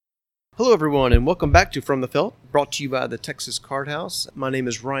Hello, everyone, and welcome back to From the Felt, brought to you by the Texas Card House. My name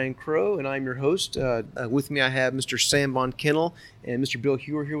is Ryan Crow, and I'm your host. With me, I have Mr. Sam Von Kennel and Mr. Bill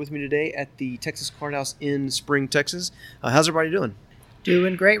Hewer here with me today at the Texas Card House in Spring, Texas. How's everybody doing?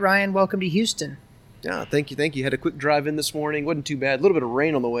 Doing great, Ryan. Welcome to Houston. Yeah, thank you. Had a quick drive in this morning. Wasn't too bad. A little bit of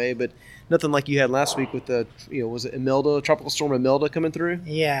rain on the way, but nothing like you had last week with the, was it Imelda, Tropical Storm Imelda coming through?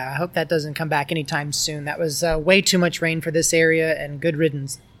 Yeah, I hope that doesn't come back anytime soon. That was way too much rain for this area, and good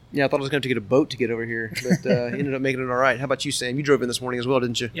riddance. Yeah, I thought I was going to have to get a boat to get over here, but ended up making it all right. How about you, Sam? You drove in this morning as well,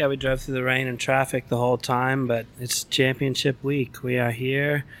 didn't you? Yeah, we drove through the rain and traffic the whole time, but it's championship week. We are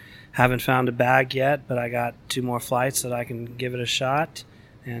here. Haven't found a bag yet, but I got 2 more flights that I can give it a shot,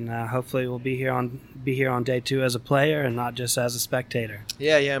 and hopefully we'll be here on day 2 as a player and not just as a spectator.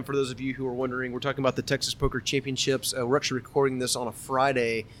 Yeah, and for those of you who are wondering, we're talking about the Texas Poker Championships. We're actually recording this on a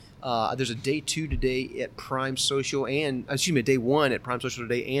Friday. There's a day 2 today at Prime Social day 1 at Prime Social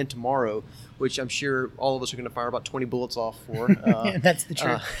today and tomorrow, which I'm sure all of us are going to fire about 20 bullets off for. That's the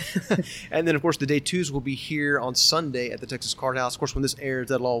truth. And then, of course, the day 2s will be here on Sunday at the Texas Card House. Of course, when this airs,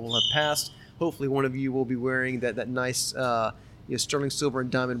 that all will have passed. Hopefully, one of you will be wearing that nice sterling silver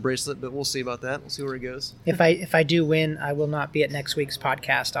and diamond bracelet, but we'll see about that. We'll see where it goes. If I do win, I will not be at next week's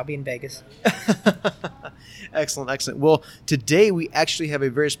podcast. I'll be in Vegas. Excellent. Well, today we actually have a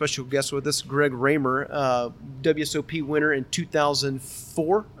very special guest with us, Greg Raymer, WSOP winner in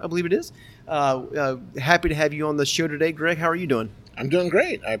 2004, I believe it is. Happy to have you on the show today, Greg. How are you doing? I'm doing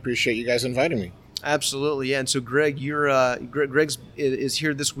great. I appreciate you guys inviting me. Absolutely, yeah. And so, Greg, Greg's is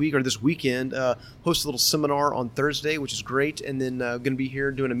here this week or this weekend. Hosts a little seminar on Thursday, which is great, and then going to be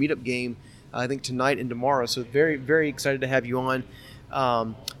here doing a meetup game, I think tonight and tomorrow. So, very, very excited to have you on.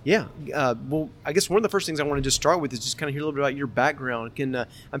 Well, I guess one of the first things I want to just start with is just kind of hear a little bit about your background.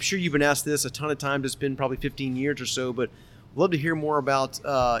 I'm sure you've been asked this a ton of times. It's been probably 15 years or so, but I'd love to hear more about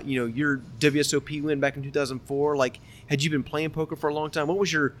your WSOP win back in 2004. Like, had you been playing poker for a long time? What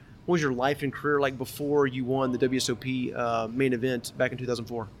was your life and career like before you won the WSOP main event back in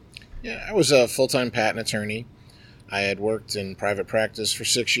 2004? Yeah, I was a full-time patent attorney. I had worked in private practice for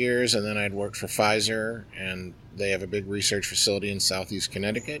 6 years, and then I'd worked for Pfizer, and they have a big research facility in southeast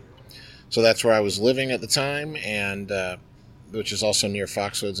Connecticut. So that's where I was living at the time, and which is also near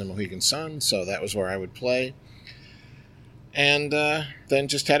Foxwoods and Mohegan Sun, so that was where I would play. And then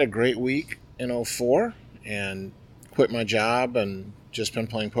just had a great week in 2004, and quit my job, and just been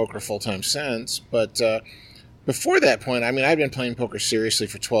playing poker full-time since. But before that point, I'd been playing poker seriously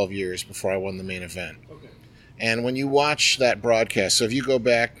for 12 years before I won the main event. Okay. And when you watch that broadcast, so if you go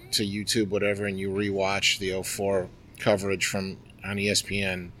back to YouTube, whatever, and you rewatch the 2004 coverage on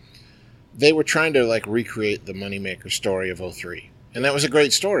ESPN, they were trying to recreate the Moneymaker story of 2003. And that was a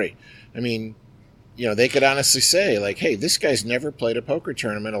great story. They could honestly say, hey, this guy's never played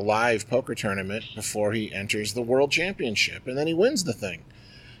a live poker tournament, before he enters the World Championship, and then he wins the thing.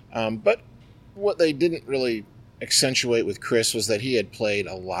 But what they didn't really accentuate with Chris was that he had played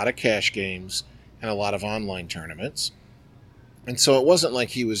a lot of cash games and a lot of online tournaments. And so it wasn't like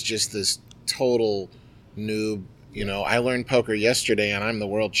he was just this total noob, I learned poker yesterday and I'm the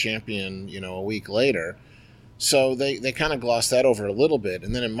world champion, a week later. So they kind of glossed that over a little bit.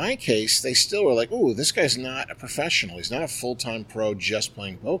 And then in my case, they still were like, ooh, this guy's not a professional. He's not a full-time pro just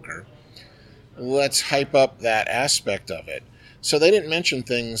playing poker. Let's hype up that aspect of it. So they didn't mention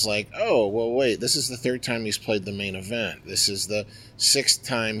things like, oh, well, wait, this is the 3rd time he's played the main event. This is the 6th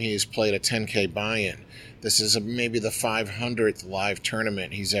time he's played a 10K buy-in. This is maybe the 500th live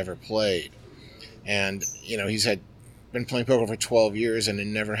tournament he's ever played. And, he's been playing poker for 12 years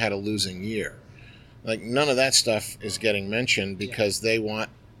and never had a losing year. None of that stuff is getting mentioned because they want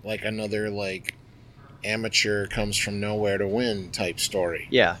another amateur comes from nowhere to win type story.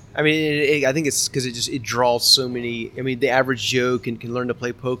 Yeah. I think it's because it draws so many. The average Joe can learn to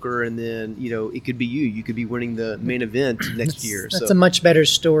play poker, and then, it could be you could be winning the main event next year. That's a much better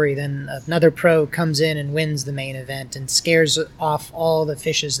story than another pro comes in and wins the main event and scares off all the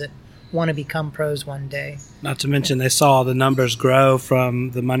fishes that want to become pros one day. Not to mention they saw the numbers grow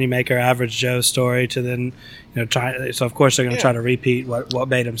from the Moneymaker average Joe story to then, so of course they're going to try to repeat what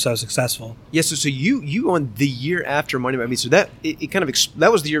made him so successful. Yes, so you on the year after Moneymaker, so that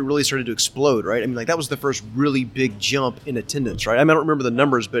that was the year it really started to explode, right? That was the first really big jump in attendance, right? I don't remember the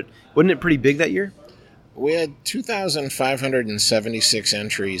numbers, but wasn't it pretty big that year? We had 2,576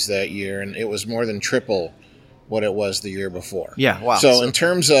 entries that year, and it was more than triple what it was the year before. Yeah, wow. So in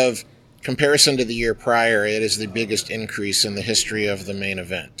terms of comparison to the year prior, it is the biggest increase in the history of the main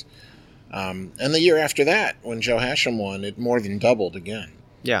event. And the year after that, when Joe Hasham won, it more than doubled again.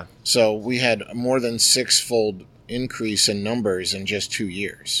 Yeah. So we had more than 6-fold increase in numbers in just 2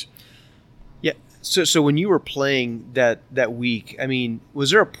 years. So when you were playing that week, I mean,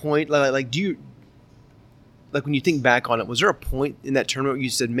 was there a point like do you like when you think back on it, was there a point in that tournament where you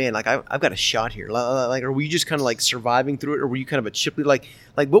said, "Man, like I've got a shot here," like, or were you just kind of like surviving through it, or were you kind of a chip lead? Like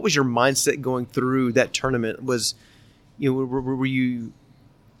what was your mindset going through that tournament? Was were you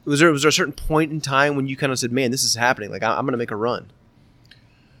was there a certain point in time when you kind of said, "Man, this is happening. Like I'm going to make a run"?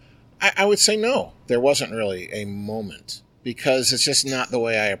 I would say no. There wasn't really a moment because it's just not the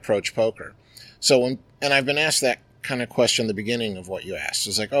way I approach poker. So and I've been asked that kind of question at the beginning of what you asked.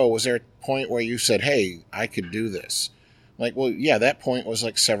 It's like, oh, was there a point where you said, hey, I could do this? Like, well, yeah, that point was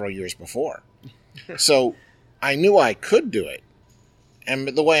like several years before. So I knew I could do it. And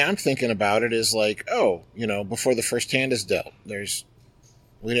the way I'm thinking about it is like, oh, before the first hand is dealt,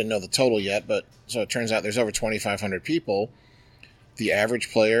 we didn't know the total yet, but so it turns out there's over 2,500 people. The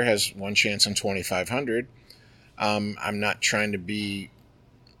average player has one chance in 2,500. I'm not trying to be,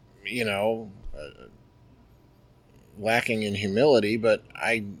 lacking in humility, but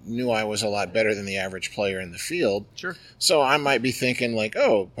I knew I was a lot better than the average player in the field. Sure. So I might be thinking like,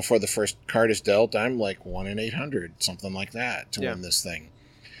 oh, before the first card is dealt, I'm like 1 in 800, something like that to win this thing.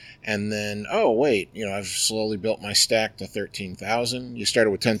 And then, oh, wait, I've slowly built my stack to 13,000. You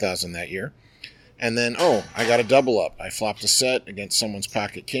started with 10,000 that year. And then, oh, I got a double up. I flopped a set against someone's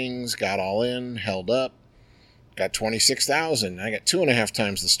pocket kings, got all in, held up, got 26,000. I got 2.5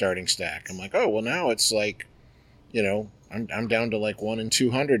 times the starting stack. I'm like, oh, well, now it's like, I'm down to like 1 in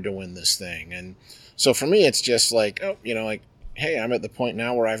 200 to win this thing. And so for me, it's just like, oh, like, hey, I'm at the point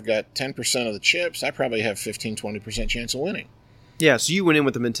now where I've got 10% of the chips. I probably have 15-20% chance of winning. Yeah, so you went in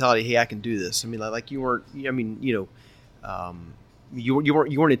with the mentality, hey, I can do this. I mean, like you weren't, you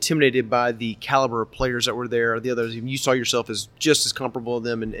weren't intimidated by the caliber of players that were there or the others. You saw yourself as just as comparable to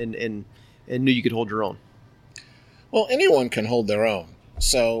them and knew you could hold your own. Well, anyone can hold their own.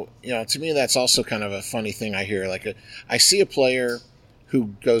 So, to me, that's also kind of a funny thing I hear. Like, I see a player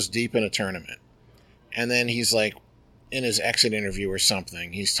who goes deep in a tournament, and then he's like, in his exit interview or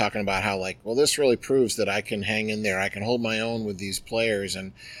something, he's talking about how, like, well, this really proves that I can hang in there. I can hold my own with these players.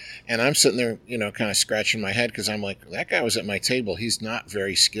 And I'm sitting there, kind of scratching my head because I'm like, that guy was at my table. He's not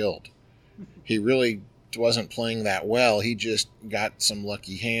very skilled. He really wasn't playing that well. He just got some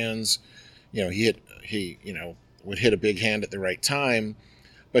lucky hands. He would hit a big hand at the right time.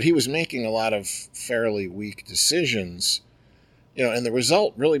 But he was making a lot of fairly weak decisions, and the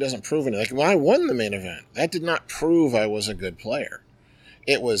result really doesn't prove anything. Like when I won the main event, that did not prove I was a good player.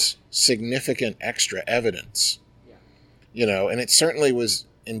 It was significant extra evidence, and it certainly was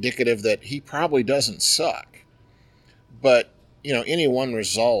indicative that he probably doesn't suck. But, any one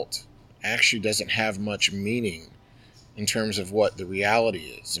result actually doesn't have much meaning in terms of what the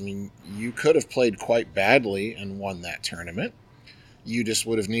reality is. I mean, you could have played quite badly and won that tournament. You just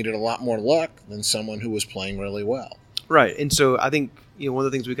would have needed a lot more luck than someone who was playing really well. Right. And so I think, one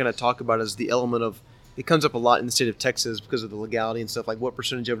of the things we kind of talk about is the element of, it comes up a lot in the state of Texas because of the legality and stuff, like what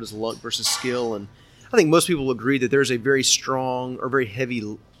percentage of it is luck versus skill. And I think most people agree that there's a very strong or very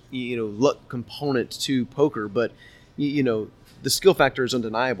heavy, luck component to poker, but, the skill factor is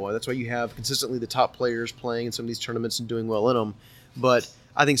undeniable. That's why you have consistently the top players playing in some of these tournaments and doing well in them. But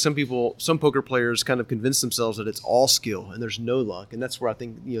I think some poker players kind of convince themselves that it's all skill and there's no luck, and that's where I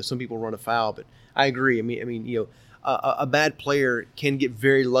think some people run afoul. But I agree. I mean, a bad player can get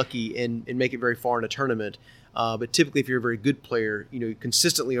very lucky and make it very far in a tournament. But typically, if you're a very good player,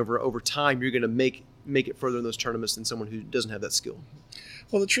 consistently over time, you're going to make it further in those tournaments than someone who doesn't have that skill.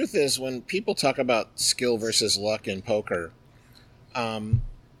 Well, the truth is, when people talk about skill versus luck in poker,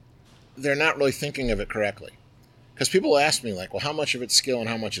 they're not really thinking of it correctly. Because people ask me, like, well, how much of it's skill and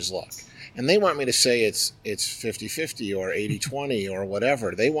how much is luck? And they want me to say it's 50-50 or 80-20 or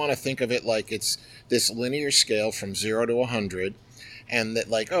whatever. They want to think of it like it's this linear scale from 0 to 100, and that,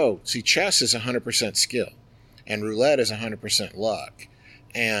 like, oh, see, chess is 100% skill, and roulette is 100% luck,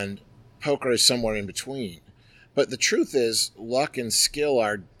 and poker is somewhere in between. But the truth is, luck and skill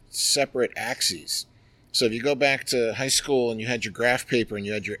are separate axes. So if you go back to high school and you had your graph paper and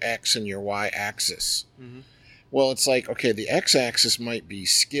you had your X and your Y axis, well, it's like, okay, the X-axis might be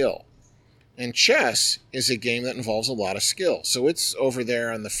skill. And chess is a game that involves a lot of skill. So it's over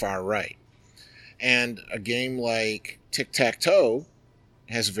there on the far right. And a game like tic-tac-toe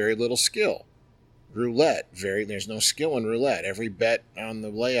has very little skill. Roulette, there's no skill in roulette. Every bet on the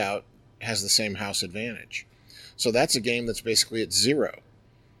layout has the same house advantage. So that's a game that's basically at 0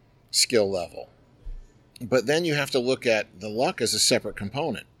 skill level. But then you have to look at the luck as a separate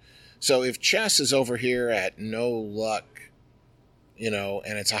component. So if chess is over here at no luck,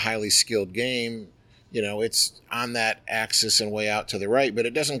 and it's a highly skilled game, it's on that axis and way out to the right, but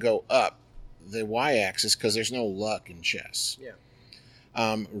it doesn't go up the y-axis because there's no luck in chess.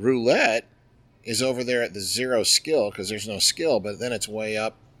 Yeah. Roulette is over there at the 0 skill because there's no skill, but then it's way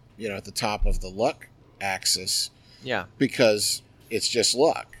up, at the top of the luck axis. Yeah. Because it's just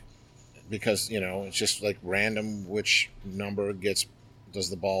luck. Because, it's just like random which number does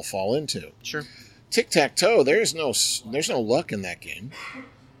the ball fall into. Sure. Tic-tac-toe, there's no luck in that game,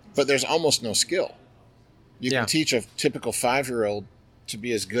 but there's almost no skill. You can teach a typical 5-year-old to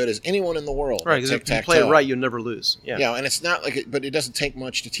be as good as anyone in the world. Right, because if you play it right, you'll never lose. Yeah. Yeah, and it's not but it doesn't take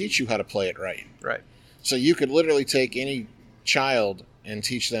much to teach you how to play it right. Right. So you could literally take any child and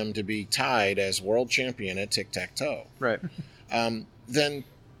teach them to be tied as world champion at tic-tac-toe. Right. Then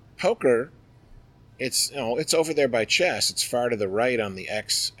poker, it's over there by chess. It's far to the right on the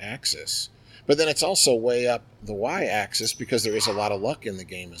x-axis. But then it's also way up the y-axis because there is a lot of luck in the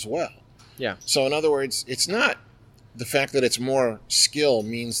game as well. Yeah. So in other words, it's not the fact that it's more skill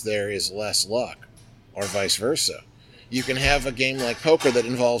means there is less luck or vice versa. You can have a game like poker that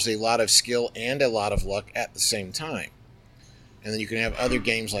involves a lot of skill and a lot of luck at the same time. And then you can have other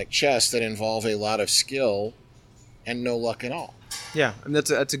games like chess that involve a lot of skill and no luck at all. Yeah, and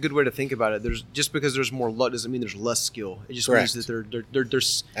that's a good way to think about it. Just because there's more luck doesn't mean there's less skill. It just means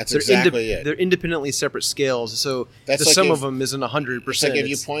that they're independently separate scales. So the sum of them isn't 100%. It's like if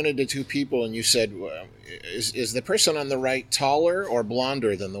you pointed to two people and you said, "Is the person on the right taller or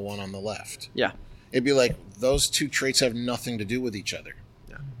blonder than the one on the left?" Yeah, it'd be like those two traits have nothing to do with each other.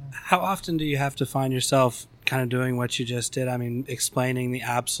 Yeah. How often do you have to find yourself kind of doing what you just did? I mean, explaining the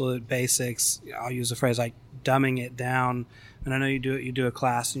absolute basics. I'll use a phrase like dumbing it down. And I know you do a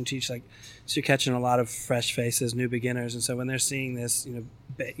class and you teach, so you're catching a lot of fresh faces, new beginners, and so when they're seeing this,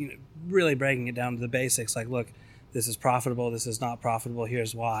 really breaking it down to the basics, like, look, this is profitable, this is not profitable,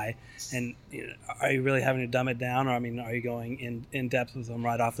 here's why. And are you really having to dumb it down, or are you going in depth with them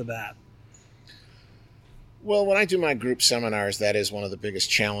right off the bat? Well, when I do my group seminars, that is one of the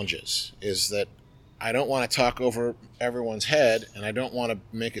biggest challenges, is that I don't want to talk over everyone's head, and I don't want to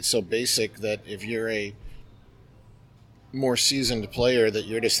make it so basic that if you're a more seasoned player that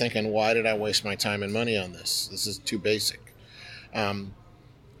you're just thinking, why did I waste my time and money on this? This is too basic. And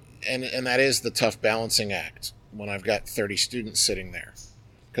that is the tough balancing act when I've got 30 students sitting there,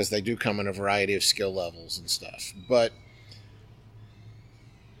 because they do come in a variety of skill levels and stuff. But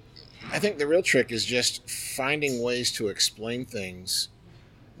I think the real trick is just finding ways to explain things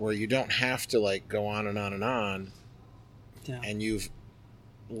where you don't have to go on and on and on, and you've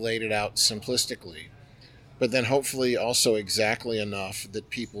laid it out simplistically. But then hopefully also exactly enough that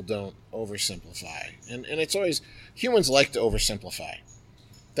people don't oversimplify. And it's always, humans like to oversimplify.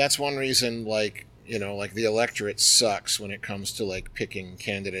 That's one reason, the electorate sucks when it comes to, picking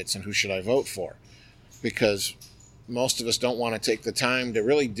candidates and who should I vote for. Because most of us don't want to take the time to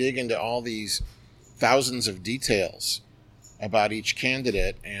really dig into all these thousands of details about each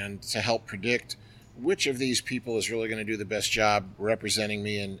candidate and to help predict which of these people is really going to do the best job representing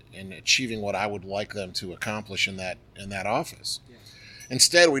me and achieving what I would like them to accomplish in that office. Yeah.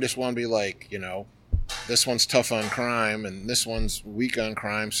 Instead, we just want to be this one's tough on crime and this one's weak on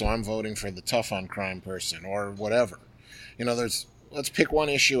crime, so I'm voting for the tough on crime person or whatever. Let's pick one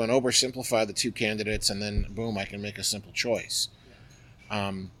issue and oversimplify the two candidates, and then boom, I can make a simple choice.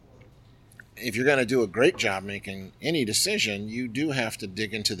 If you're going to do a great job making any decision, you do have to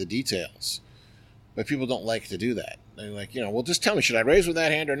dig into the details. But people don't like to do that. They're like, well, just tell me, should I raise with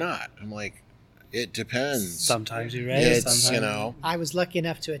that hand or not? I'm like, it depends. Sometimes you raise, sometimes. I was lucky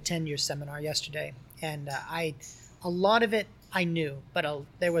enough to attend your seminar yesterday, and a lot of it I knew, but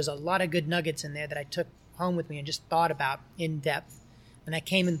there was a lot of good nuggets in there that I took home with me and just thought about in depth. And I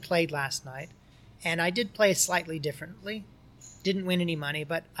came and played last night, and I did play slightly differently. Didn't win any money,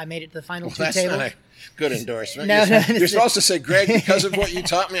 but I made it to the final two tables. That's not a good endorsement. No, you're supposed to say, Greg, because of what you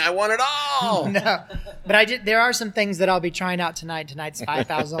taught me, I won it all. No, but I did. There are some things that I'll be trying out tonight. Tonight's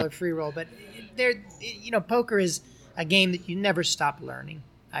 $5,000 free roll, but poker is a game that you never stop learning.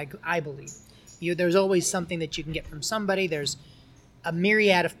 I believe there's always something that you can get from somebody. There's a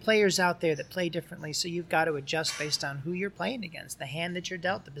myriad of players out there that play differently, so you've got to adjust based on who you're playing against, the hand that you're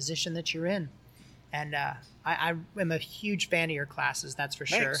dealt, the position that you're in. And I am a huge fan of your classes, that's for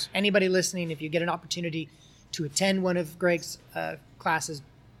sure. Thanks. Anybody listening, if you get an opportunity to attend one of Greg's classes,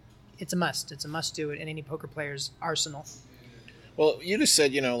 it's a must. It's a must-do in any poker player's arsenal. Well, you just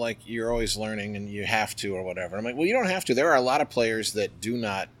said, you're always learning and you have to or whatever. I'm like, well, you don't have to. There are a lot of players that do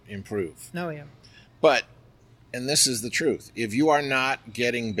not improve. No, yeah. But, and this is the truth, if you are not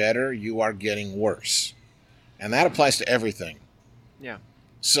getting better, you are getting worse. And that applies to everything. Yeah.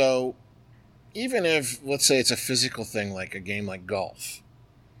 So even if, let's say it's a physical thing like a game like golf,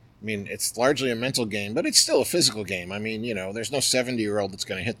 I mean, it's largely a mental game, but it's still a physical game. I mean, there's no 70-year-old that's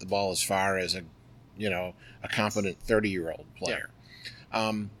going to hit the ball as far as a competent 30-year-old player.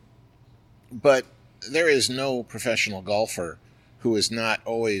 Yeah. But there is no professional golfer who is not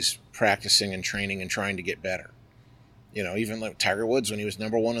always practicing and training and trying to get better. Even like Tiger Woods when he was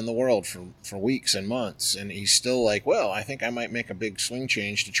number one in the world for weeks and months, and he's still like, well, I think I might make a big swing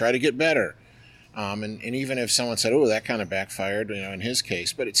change to try to get better. And even if someone said, oh, that kind of backfired, in his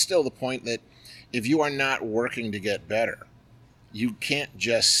case, but it's still the point that if you are not working to get better, you can't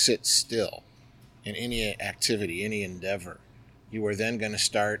just sit still in any activity, any endeavor. You are then going to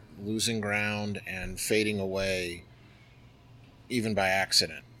start losing ground and fading away, even by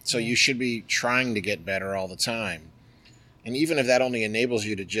accident. So you should be trying to get better all the time. And even if that only enables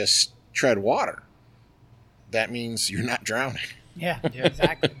you to just tread water, that means you're not drowning. Yeah,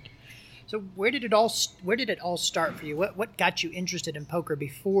 exactly. So where did it all start for you? What got you interested in poker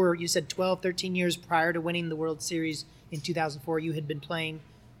before? You said 12, 13 years prior to winning the World Series in 2004, you had been playing.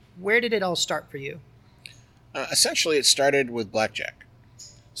 Where did it all start for you? Essentially, it started with blackjack.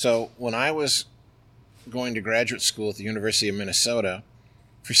 So when I was going to graduate school at the University of Minnesota,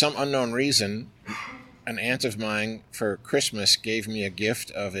 for some unknown reason, an aunt of mine for Christmas gave me a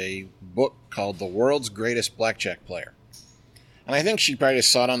gift of a book called The World's Greatest Blackjack Player. And I think she probably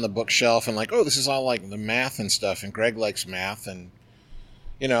just saw it on the bookshelf and like, oh, this is all like the math and stuff, and Greg likes math, and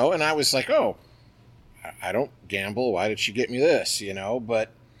and I was like, oh, I don't gamble. Why did she get me this?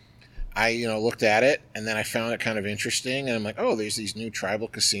 But I, looked at it, and then I found it kind of interesting, and I'm like, oh, there's these new tribal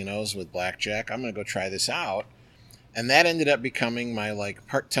casinos with blackjack. I'm going to go try this out. And that ended up becoming my like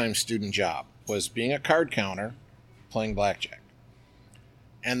part-time student job, was being a card counter, playing blackjack.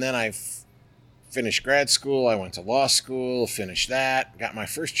 And then I finished grad school. I went to law school, finished that, got my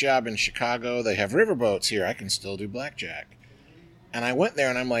first job in Chicago. They have riverboats here. I can still do blackjack. And I went there,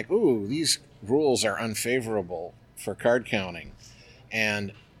 and I'm like, ooh, these rules are unfavorable for card counting.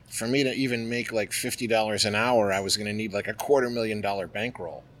 And for me to even make like $50 an hour, I was going to need like a $250,000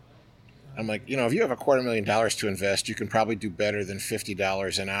 bankroll. I'm like, if you have a $250,000 to invest, you can probably do better than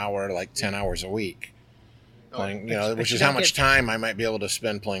 $50 an hour, like 10 hours a week. Playing, which is how much time I might be able to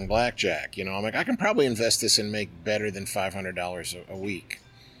spend playing blackjack. I'm like, I can probably invest this and make better than $500 a week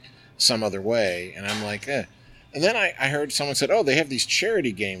some other way. And I'm like, eh. And then I heard someone said, oh, they have these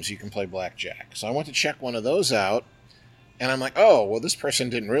charity games you can play blackjack. So I went to check one of those out. And I'm like, oh, well, this person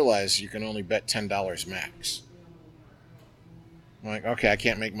didn't realize you can only bet $10 max. I'm like, okay, I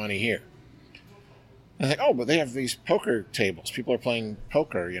can't make money here. And I'm like, oh, but they have these poker tables. People are playing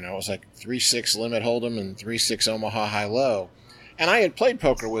poker, It was like 3-6 limit hold'em and 3-6 Omaha high-low. And I had played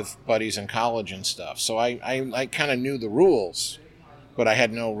poker with buddies in college and stuff, so I kind of knew the rules, but I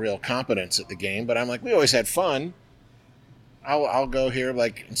had no real competence at the game. But I'm like, we always had fun. I'll go here,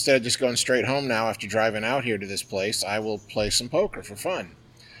 like, instead of just going straight home now after driving out here to this place, I will play some poker for fun.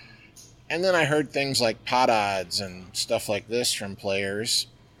 And then I heard things like pot odds and stuff like this from players.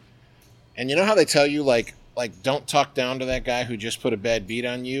 And you know how they tell you, like don't talk down to that guy who just put a bad beat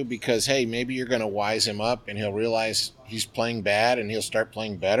on you because, hey, maybe you're going to wise him up and he'll realize he's playing bad and he'll start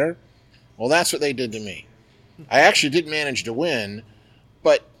playing better? Well, that's what they did to me. I actually did manage to win,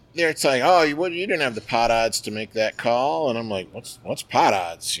 but they're like, oh, you didn't have the pot odds to make that call. And I'm like, what's pot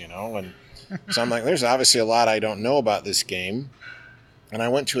odds, And so I'm like, there's obviously a lot I don't know about this game. And I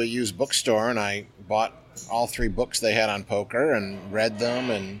went to a used bookstore and I bought all 3 books they had on poker and read them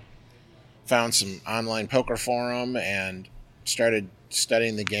and found some online poker forum and started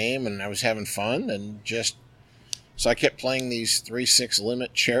studying the game, and I was having fun, and so I kept playing these 3-6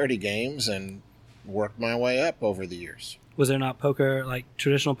 limit charity games and worked my way up over the years. Was there not poker, like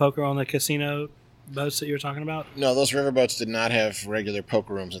traditional poker on the casino boats that you were talking about? No, those riverboats did not have regular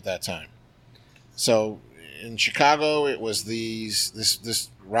poker rooms at that time. So in Chicago, it was this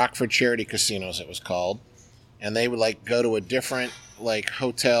Rockford Charity Casinos, it was called, and they would like go to a different like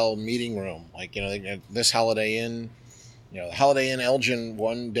hotel meeting room, like they had this Holiday Inn, the Holiday Inn Elgin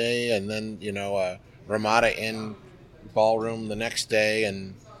one day, and then Ramada Inn ballroom the next day,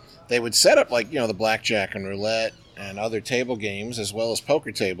 and they would set up like the blackjack and roulette and other table games as well as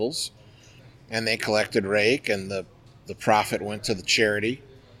poker tables, and they collected rake, and the profit went to the charity.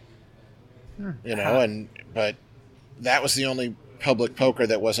 But that was the only public poker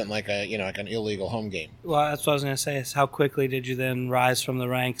that wasn't like like an illegal home game. Well, that's what I was going to say, is how quickly did you then rise from the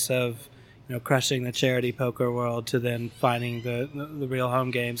ranks of crushing the charity poker world to then finding the real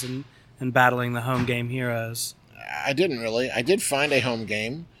home games and battling the home game heroes? I didn't really. I did find a home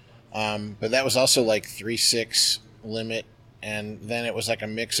game, but that was also like 3-6 limit, and then it was like a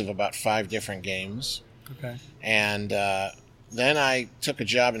mix of about 5 different games. Okay. And then I took a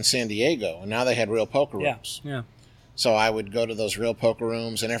job in San Diego, and now they had real poker rooms. Yeah. So I would go to those real poker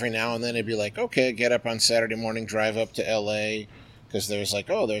rooms, and every now and then it'd be like, okay, get up on Saturday morning, drive up to L.A., because there's like,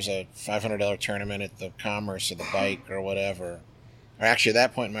 oh, there's a $500 tournament at the Commerce or the Bike or whatever. Or actually, at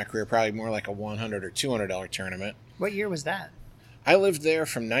that point in my career, probably more like a $100 or $200 tournament. What year was that? I lived there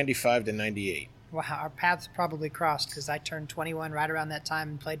from 95 to 98. Wow, our paths probably crossed because I turned 21 right around that time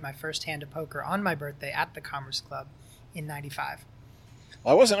and played my first hand of poker on my birthday at the Commerce Club in 95.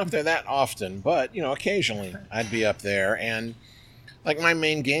 Well, I wasn't up there that often, but, occasionally I'd be up there. And, like, my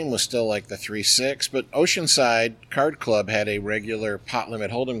main game was still, like, the 3-6, but Oceanside Card Club had a regular pot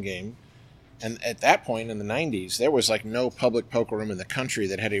limit hold'em game. And at that point in the 90s, there was, like, no public poker room in the country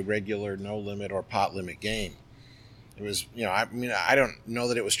that had a regular no limit or pot limit game. It was, I don't know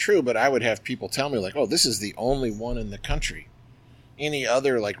that it was true, but I would have people tell me, like, oh, this is the only one in the country. Any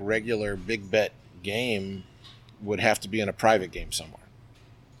other, like, regular big bet game would have to be in a private game somewhere.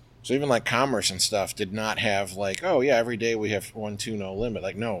 So even, like, Commerce and stuff did not have, like, oh, yeah, every day we have 1-2 no limit.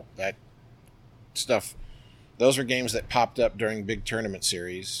 Like, no, that stuff, those were games that popped up during big tournament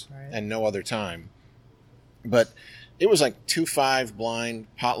series and no other time. But it was like 2-5 blind,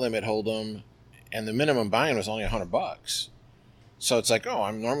 pot limit hold'em, and the minimum buy-in was only $100. So it's like, oh,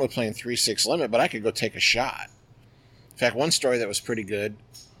 I'm normally playing 3-6 limit, but I could go take a shot. In fact, one story that was pretty good.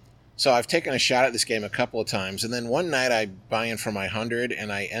 So I've taken a shot at this game a couple of times, and then one night I buy in for my 100,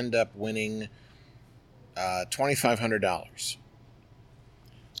 and I end up winning $2,500.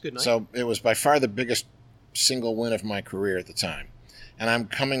 Good night. So it was by far the biggest single win of my career at the time. And I'm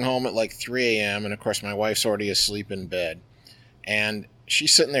coming home at like 3 a.m., and of course my wife's already asleep in bed. And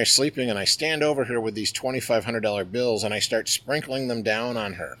she's sitting there sleeping, and I stand over her with these $2,500 bills, and I start sprinkling them down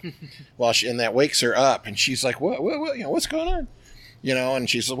on her. And that wakes her up, and she's like, what, what's going on? And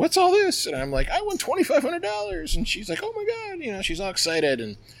she's like, what's all this? And I'm like, I won $2,500. And she's like, oh my God, she's all excited.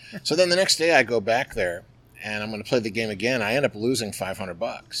 And so then the next day I go back there and I'm going to play the game again. I end up losing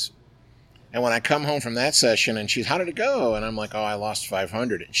 $500. And when I come home from that session and she's, how did it go? And I'm like, oh, I lost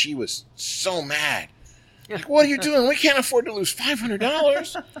 500. And she was so mad. Like, what are you doing? We can't afford to lose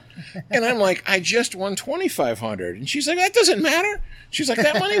 $500. And I'm like, I just won $2,500. And she's like, that doesn't matter. She's like,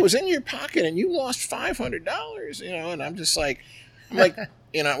 that money was in your pocket and you lost $500, and I'm just like,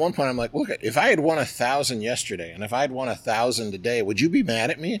 at one point I'm like, look, if I had won 1,000 yesterday and if I had won 1,000 today, would you be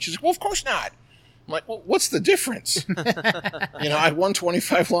mad at me? And she's like, well, of course not. I'm like, well, what's the difference? I won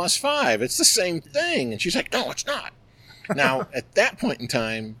 25, lost 5. It's the same thing. And she's like, no, it's not. Now, at that point in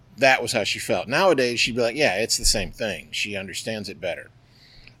time, that was how she felt. Nowadays, she'd be like, yeah, it's the same thing. She understands it better.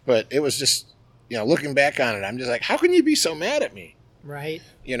 But it was just, looking back on it, I'm just like, how can you be so mad at me? Right.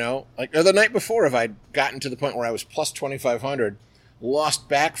 Like the night before, if I'd gotten to the point where I was plus 2,500, lost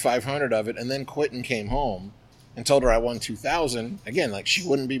back 500 of it, and then quit and came home and told her I won 2,000, again, like, she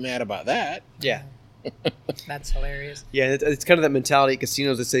wouldn't be mad about that. Yeah. That's hilarious. Yeah, it's kind of that mentality at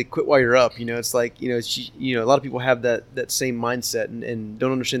casinos that say quit while you're up. It's like, a lot of people have that same mindset and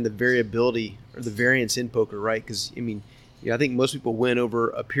don't understand the variability or the variance in poker, right? Because, I think most people win over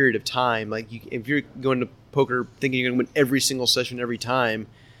a period of time. Like, if you're going to poker thinking you're going to win every single session every time,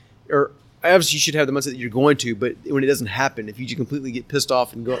 or obviously you should have the mindset that you're going to, but when it doesn't happen, if you just completely get pissed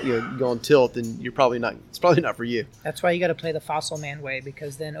off and go on tilt, then it's probably not for you. That's why you got to play the Fossil Man way,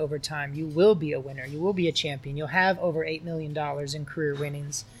 because then over time you will be a winner. You will be a champion. You'll have over $8 million in career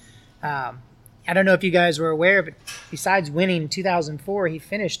winnings. I don't know if you guys were aware, but besides winning in 2004, he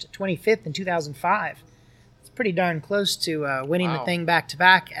finished 25th in 2005. It's pretty darn close to winning the thing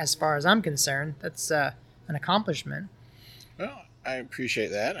back-to-back as far as I'm concerned. That's an accomplishment. Well, I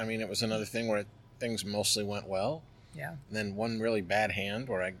appreciate that. It was another thing where things mostly went well. Yeah. And then one really bad hand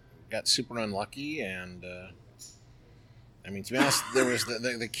where I got super unlucky. And, to be honest, there was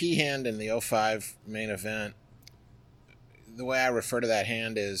the key hand in the 05 main event. The way I refer to that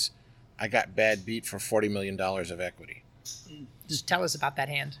hand is I got bad beat for $40 million of equity. Just tell us about that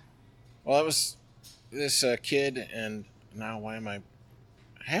hand. Well, it was this kid, and now why am I...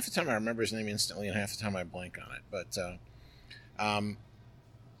 Half the time I remember his name instantly, and half the time I blank on it. But...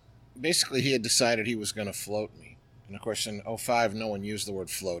 basically he had decided he was going to float me. And of course in 05, no one used the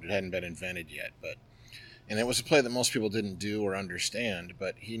word float. It hadn't been invented yet, and it was a play that most people didn't do or understand,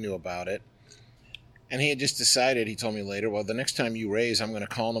 but he knew about it. And he had just decided, he told me later, well, the next time you raise, I'm going to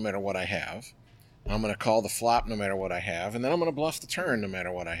call no matter what I have. I'm going to call the flop no matter what I have. And then I'm going to bluff the turn no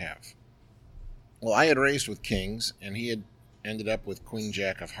matter what I have. Well, I had raised with kings, and he had ended up with queen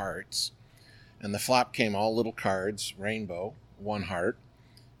jack of hearts. And the flop came all little cards, rainbow, 1 heart,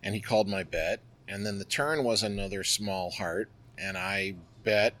 and he called my bet. And then the turn was another small heart, and I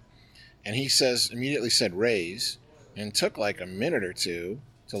bet. And he immediately said raise. and took like a minute or two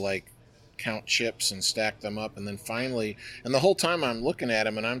to like count chips and stack them up, and then finally, and the whole time I'm looking at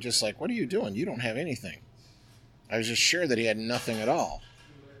him and I'm just like, what are you doing? You don't have anything. I was just sure that he had nothing at all.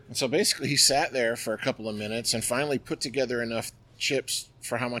 And so basically he sat there for a couple of minutes and finally put together enough chips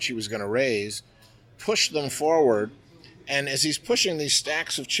for how much he was going to raise, pushed them forward, and as he's pushing these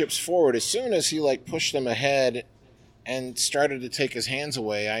stacks of chips forward, as soon as he like pushed them ahead and started to take his hands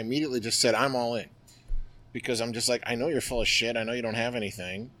away, I immediately just said, I'm all in. Because I'm just like, I know you're full of shit. I know you don't have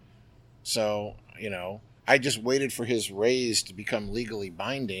anything. So, I just waited for his raise to become legally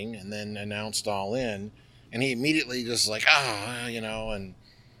binding and then announced all in. And he immediately just like,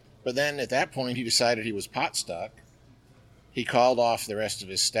 but then at that point he decided he was pot stuck. He called off the rest of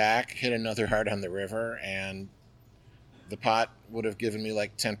his stack, hit another heart on the river, and the pot would have given me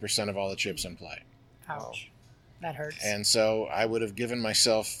like 10% of all the chips in play. Ouch. That hurts. And so I would have given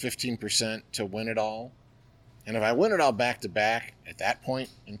myself 15% to win it all. And if I win it all back to back at that point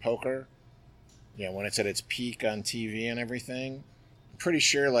in poker, when it's at its peak on TV and everything, I'm pretty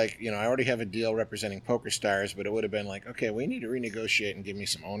sure I already have a deal representing PokerStars, but it would have been like, okay, we need to renegotiate and give me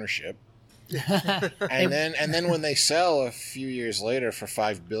some ownership. and then when they sell a few years later for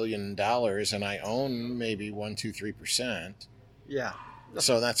 $5 billion and I own maybe 1-3%. Yeah.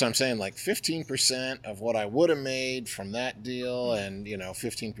 So that's what I'm saying, like 15% of what I would have made from that deal and,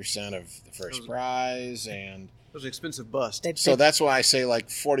 15% of the first prize. And it was an expensive bust. So that's why I say like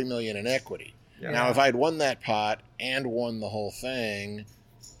 $40 million in equity. Yeah. Now, if I'd won that pot and won the whole thing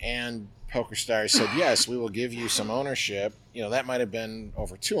and PokerStars said, yes, we will give you some ownership, that might have been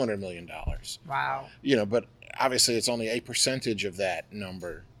over $200 million. Wow. But obviously it's only a percentage of that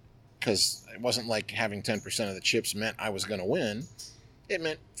number because it wasn't like having 10% of the chips meant I was going to win. It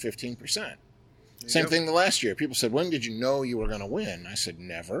meant 15%. Same thing the last year. People said, when did you know you were going to win? I said,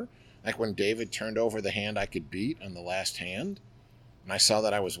 never. Like when David turned over the hand I could beat on the last hand, and I saw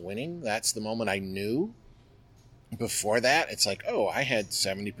that I was winning, that's the moment I knew. Before that, it's like, oh, I had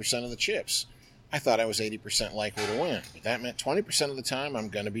 70% of the chips. I thought I was 80% likely to win. But that meant 20% of the time I'm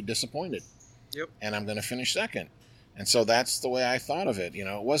going to be disappointed. Yep. And I'm going to finish second. And so that's the way I thought of it. It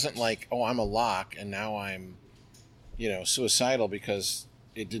wasn't like, oh, I'm a lock and now I'm suicidal because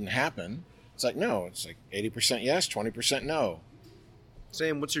it didn't happen. It's like, no, it's like 80% yes, 20% no.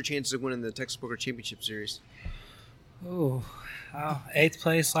 Sam, what's your chances of winning the Texas Poker Championship Series? Oh, 8th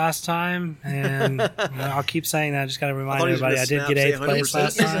place last time, and I'll keep saying that. I just got to remind everybody I did get 8th place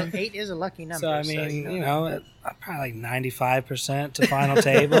last time. 8 is a lucky number. So, I mean, probably like 95% to final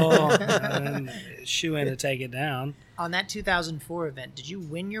table, and shoe in to take it down. On that 2004 event, did you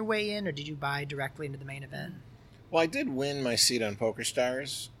win your way in, or did you buy directly into the main event? Well, I did win my seat on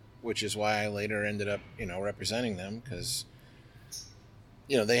PokerStars, which is why I later ended up, representing them because,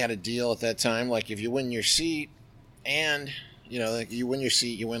 they had a deal at that time. Like if you win your seat and, you win your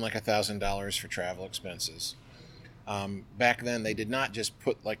seat, you win like $1,000 for travel expenses. Back then, they did not just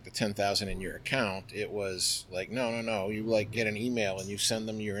put like the $10,000 in your account. It was like, no. You like get an email and you send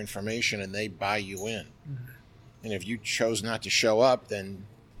them your information and they buy you in. Mm-hmm. And if you chose not to show up, then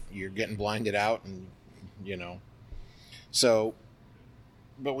you're getting blinded out and, So,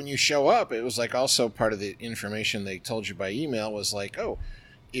 but when you show up, it was like also part of the information they told you by email was like, oh,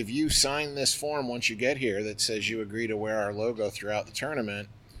 if you sign this form once you get here that says you agree to wear our logo throughout the tournament,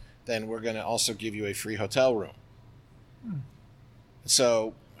 then we're going to also give you a free hotel room.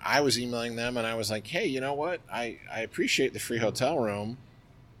 So I was emailing them and I was like, hey, you know what? I appreciate the free hotel room,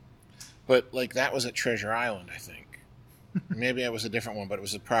 but like that was at Treasure Island, I think. Maybe it was a different one, but it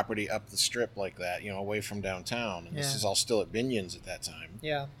was a property up the strip like that, away from downtown. And this is all still at Binion's at that time.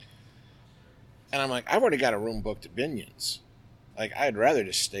 Yeah. And I'm like, I've already got a room booked at Binion's. Like, I'd rather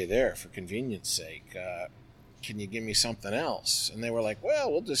just stay there for convenience sake. Can you give me something else? And they were like,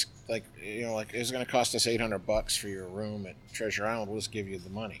 well, we'll just, it's going to cost us $800 for your room at Treasure Island. We'll just give you the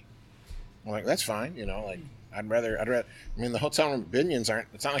money. I'm like, that's fine. I'd rather, I mean, the hotel room at Binion's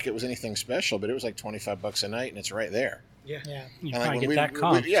it's not like it was anything special, but it was like $25 a night and it's right there. Yeah. You and probably get that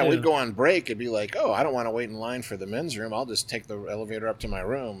comp, too. We'd go on break. It'd be like, oh, I don't want to wait in line for the men's room. I'll just take the elevator up to my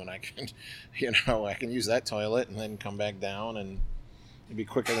room and I can, I can use that toilet and then come back down and it'd be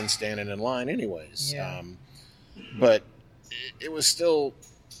quicker than standing in line anyways. Yeah. But it was still,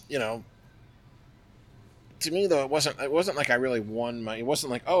 to me though, it wasn't like I really won it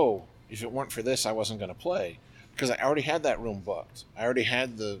wasn't like, oh, if it weren't for this, I wasn't going to play because I already had that room booked. I already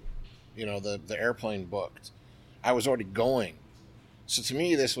had the airplane booked. I was already going. So to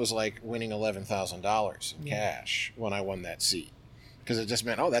me, this was like winning $11,000 in cash when I won that seat. Because it just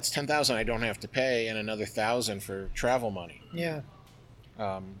meant, oh, that's $10,000 I don't have to pay and another $1,000 for travel money. Yeah.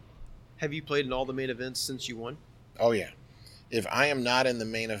 Have you played in all the main events since you won? Oh, yeah. If I am not in the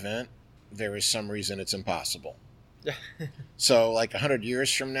main event, there is some reason it's impossible. So, like 100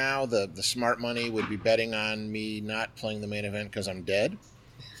 years from now, the smart money would be betting on me not playing the main event because I'm dead.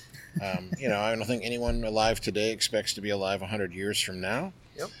 I don't think anyone alive today expects to be alive 100 years from now.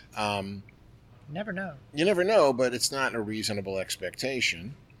 Yep. Never know. You never know, but it's not a reasonable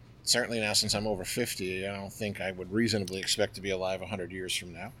expectation. Certainly now, since I'm over 50, I don't think I would reasonably expect to be alive 100 years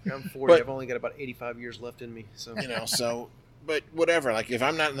from now. I'm 40. I've only got about 85 years left in me. So but whatever. Like, if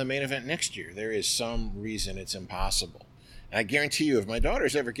I'm not in the main event next year, there is some reason it's impossible. And I guarantee you, if my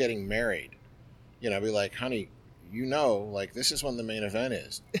daughter's ever getting married, I'd be like, honey, like, this is when the main event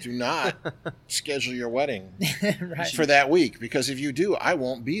is. Do not schedule your wedding Right. for that week, because if you do, I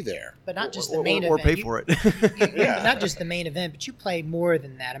won't be there. But not just the main event. Or pay for it. Yeah. Not just the main event, but you play more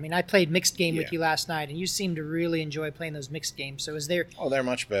than that. I mean, I played mixed game with Yeah. you last night, and you seem to really enjoy playing those mixed games. So is there... Oh, they're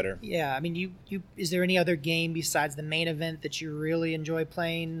much better. Yeah, I mean, is there any other game besides the main event that you really enjoy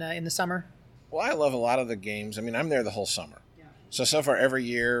playing in the summer? Well, I love a lot of the games. I mean, I'm there the whole summer. Yeah. So far every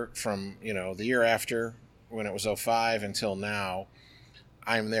year from, the year after, when it was 05 until now,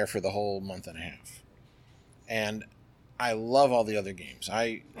 I'm there for the whole month and a half. And I love all the other games.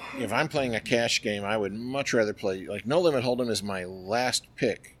 If I'm playing a cash game, I would much rather play, like, No Limit Hold'em is my last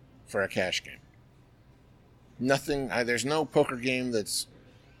pick for a cash game. There's no poker game that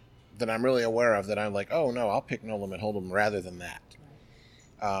I'm really aware of that I'm like, oh no, I'll pick No Limit Hold'em rather than that.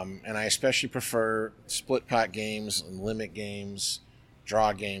 And I especially prefer split pot games and limit games,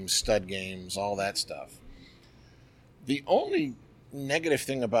 draw games, stud games, all that stuff. The only negative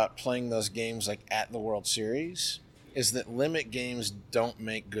thing about playing those games like at the World Series is that limit games don't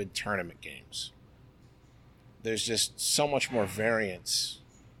make good tournament games. There's just so much more variance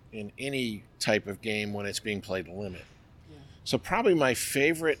in any type of game when it's being played limit. Yeah. So probably my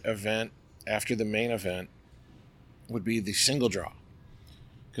favorite event after the main event would be the single draw,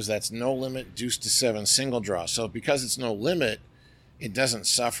 because that's no limit, deuce to 7 single draw. So because it's no limit, it doesn't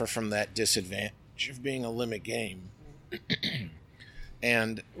suffer from that disadvantage of being a limit game.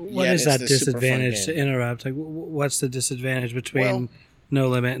 And what is that disadvantage, to interrupt? Like, what's the disadvantage between no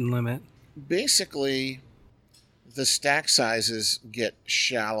limit and limit? Basically, the stack sizes get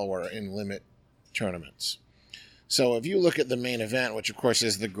shallower in limit tournaments. So if you look at the main event, which of course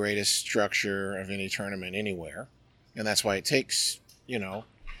is the greatest structure of any tournament anywhere, and that's why it takes, even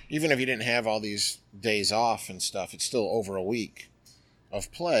if you didn't have all these days off and stuff, it's still over a week of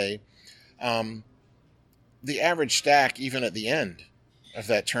play. The average stack, even at the end of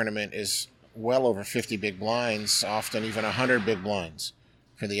that tournament, is well over 50 big blinds, often even 100 big blinds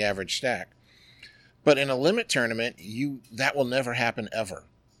for the average stack. But in a limit tournament, that will never happen ever.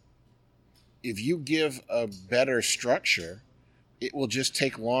 If you give a better structure, it will just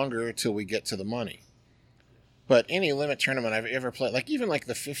take longer till we get to the money. But any limit tournament I've ever played, like even like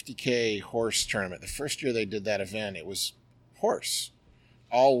the 50K horse tournament, the first year they did that event, it was horse,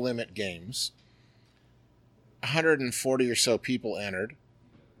 all limit games. 140 or so people entered,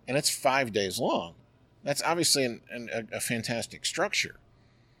 and it's 5 days long. That's obviously a fantastic structure.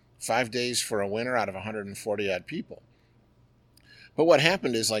 5 days for a winner out of 140 odd people. But what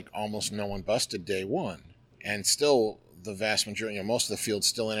happened is, like, almost no one busted day one, and still the vast majority, most of the field's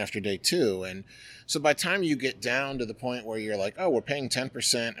still in after day two. And so by the time you get down to the point where you're like, oh, we're paying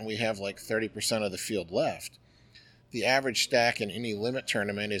 10% and we have like 30% of the field left, the average stack in any limit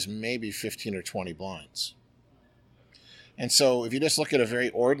tournament is maybe 15 or 20 blinds. And so if you just look at a very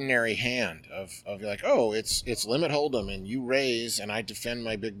ordinary hand of like, oh, it's limit hold'em and you raise and I defend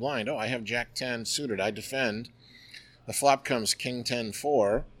my big blind. Oh, I have Jack 10 suited. I defend. The flop comes King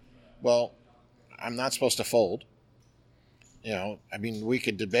 10-4. Well, I'm not supposed to fold. We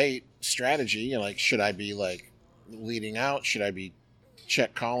could debate strategy. Like, should I be like leading out? Should I be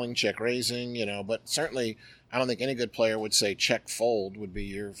check calling, check raising? But certainly I don't think any good player would say check fold would be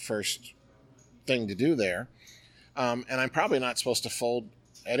your first thing to do there. And I'm probably not supposed to fold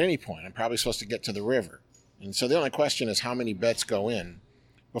at any point. I'm probably supposed to get to the river. And so the only question is how many bets go in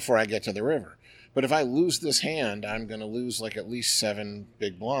before I get to the river. But if I lose this hand, I'm going to lose like at least 7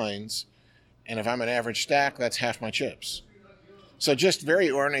 big blinds. And if I'm an average stack, that's half my chips. So just very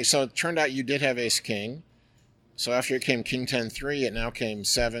ordinary. So it turned out you did have ace king. So after it came King 10-3, it now came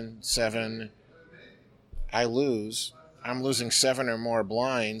 7-7. I lose. I'm losing 7 or more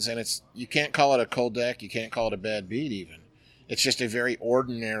blinds, and you can't call it a cold deck, you can't call it a bad beat even. It's just a very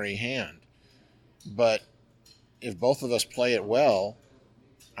ordinary hand. But if both of us play it well,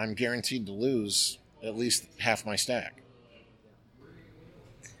 I'm guaranteed to lose at least half my stack.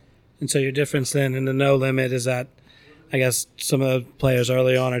 And so your difference then in the no limit is that I guess some of the players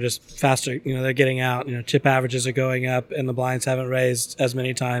early on are just faster. They're getting out. Chip averages are going up, and the blinds haven't raised as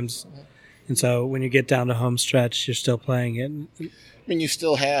many times. And so when you get down to home stretch, you're still playing it. I mean, you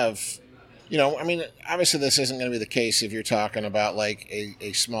still have, obviously this isn't going to be the case if you're talking about like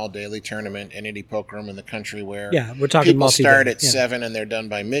a small daily tournament in any poker room in the country where we're talking people start multi-day. at 7 and they're done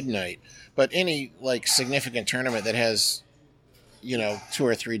by midnight. But any like significant tournament that has, 2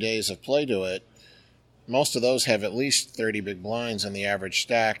 or 3 days of play to it, most of those have at least 30 big blinds in the average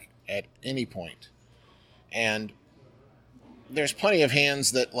stack at any point. And there's plenty of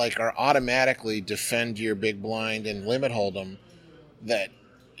hands that like are automatically defend your big blind and limit hold'em that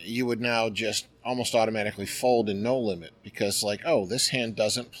you would now just almost automatically fold in no limit because like, oh, this hand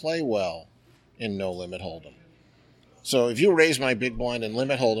doesn't play well in no limit hold'em. So if you raise my big blind and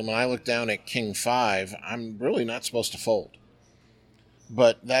limit hold'em and I look down at king 5, I'm really not supposed to fold.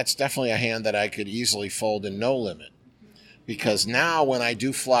 But that's definitely a hand that I could easily fold in no limit because now when I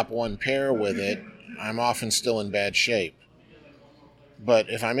do flop one pair with it, I'm often still in bad shape. But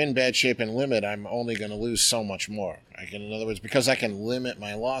if I'm in bad shape in limit, I'm only going to lose so much more. In other words, because I can limit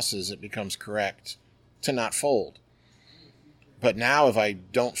my losses, it becomes correct to not fold. But now if I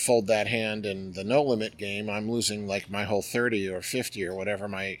don't fold that hand in the no limit game, I'm losing like my whole 30 or 50 or whatever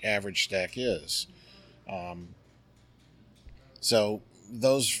my average stack is. So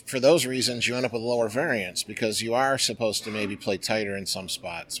for those reasons, you end up with lower variance because you are supposed to maybe play tighter in some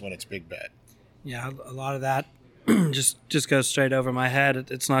spots when it's big bet. Yeah, a lot of that just goes straight over my head.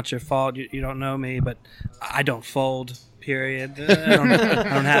 It's not your fault. You don't know me, but I don't fold. Period. I don't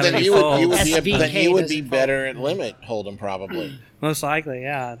have Then any you folds. would be better at limit hold'em probably. Most likely,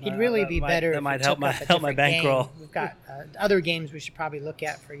 yeah. He'd really be better. That if might we help took my up a help my different bankroll. game. We've got other games we should probably look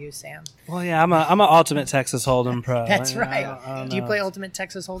at for you, Sam. Well, yeah, I'm an ultimate Texas Hold'em pro. That's right. I don't Do you know. play Ultimate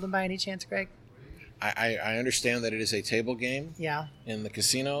Texas Hold'em by any chance, Greg? I understand that it is a table game Yeah. in the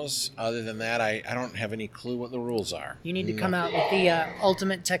casinos. Other than that, I don't have any clue what the rules are. You need to come out with the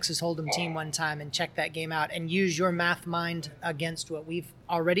Ultimate Texas Hold'em team one time and check that game out and use your math mind against what we've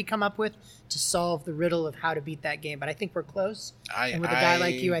already come up with to solve the riddle of how to beat that game. But I think we're close. And with a guy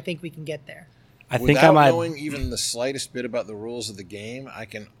like you, I think we can get there. I think Without I might. knowing even the slightest bit about the rules of the game, I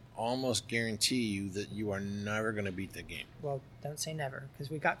can almost guarantee you that you are never going to beat the game. Well, don't say never because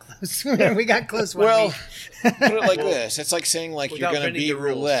we got close. We got close one Well, week. put it like this. It's like saying like you're Without going to bending beat the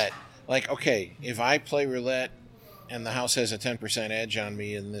rules. roulette. Like, okay, if I play roulette and the house has a 10% edge on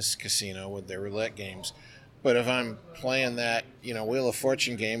me in this casino with their roulette games, but if I'm playing that, Wheel of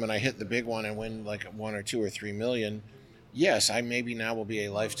Fortune game and I hit the big one and win like 1 or 2 or 3 million, yes, I maybe now will be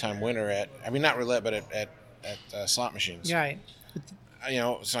a lifetime winner not roulette, but at slot machines. Right.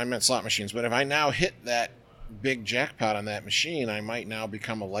 So I meant slot machines. But if I now hit that big jackpot on that machine, I might now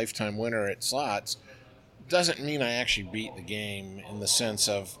become a lifetime winner at slots. Doesn't mean I actually beat the game in the sense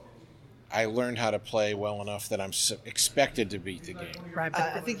of I learned how to play well enough that I'm expected to beat the game. Right.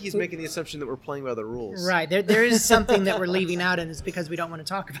 I think he's making the assumption that we're playing by the rules. Right. There is something that we're leaving out, and it's because we don't want to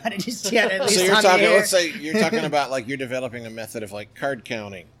talk about it just yet. At least So you're on the talking. air. Let's say you're talking about like you're developing a method of like card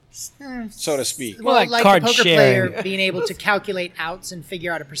counting, so to speak. Well, like like card the poker sharing. player being able to calculate outs and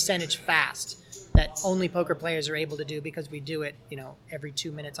figure out a percentage fast that only poker players are able to do because we do it, every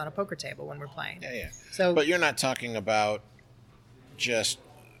 2 minutes on a poker table when we're playing. Yeah. So, But you're not talking about just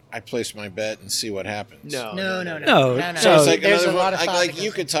I place my bet and see what happens. No. No. So it's like There's another a lot of thought like that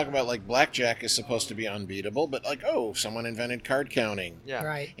you goes could talk about like blackjack is supposed to be unbeatable, but like someone invented card counting, Yeah.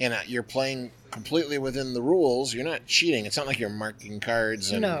 right. and you're playing completely within the rules. You're not cheating. It's not like you're marking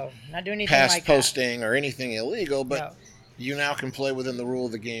cards and No, not doing anything past like posting or anything illegal, but No. you now can play within the rule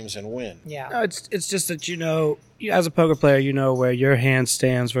of the games and win. that. Yeah. No, it's just that as a poker player, where your hand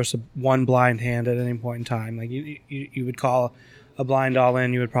stands versus one blind hand at any point in time. Like you would call a blind all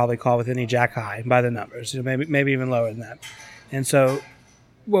in, you would probably call with any jack high by the numbers, maybe even lower than that. And so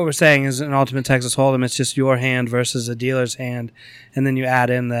what we're saying is in Ultimate Texas Hold'em, it's just your hand versus a dealer's hand, and then you add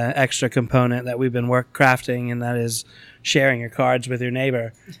in the extra component that we've been crafting, and that is sharing your cards with your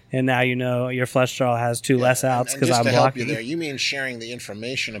neighbor. And now your flush draw has 2 less outs And because just I'm to help blocking. you there, you mean sharing the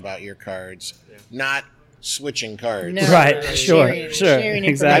information about your cards, not switching cards. No, Right, no, sure, sharing exactly.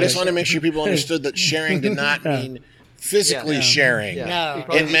 information. I just want to make sure people understood that sharing did not mean physically sharing. Yeah. No. You'd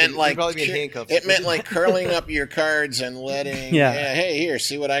probably It meant you'd like probably be in handcuffs. it meant like curling up your cards and letting Yeah. hey, here,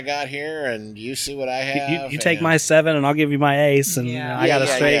 see what I got here, and you see what I have. You take and- my 7 and I'll give you my ace, and Yeah. I got a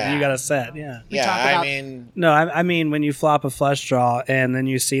Yeah, straight yeah. and you got a set. Yeah. We talk about- No, I mean when you flop a flush draw and then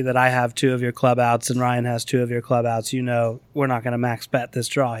you see that I have 2 of your club outs and Ryan has 2 of your club outs, we're not going to max bet this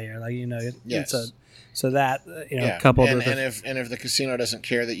draw here. Like Yes. So that Yeah, coupled and, with if the casino doesn't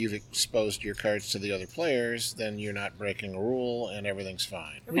care that you've exposed your cards to the other players, then you're not breaking a rule and everything's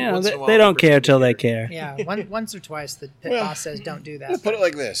fine. Once in a while, they don't people care seem to till they care. Yeah, once or twice the pit Well, boss says don't do We'll that. put it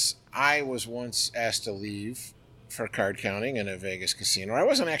like this: I was once asked to leave for card counting in a Vegas casino. I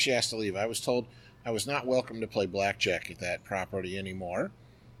wasn't actually asked to leave. I was told I was not welcome to play blackjack at that property anymore.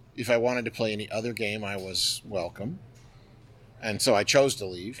 If I wanted to play any other game, I was welcome. And so I chose to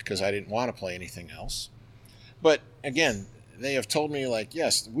leave because I didn't want to play anything else. But again, they have told me, like,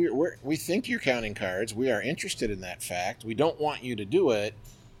 yes, we think you're counting cards. We are interested in that fact. We don't want you to do it.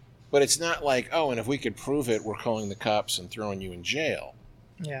 But it's not like, oh, and if we could prove it, we're calling the cops and throwing you in jail.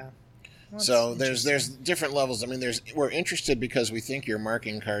 Yeah. Well, So that's there's different levels. I mean, we're interested because we think you're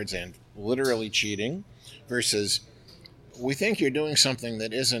marking cards and literally cheating, versus we think you're doing something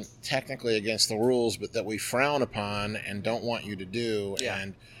that isn't technically against the rules, but that we frown upon and don't want you to do,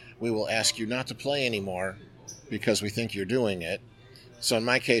 and we will ask you not to play anymore because we think you're doing it. So in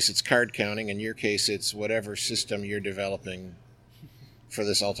my case, it's card counting. In your case, it's whatever system you're developing for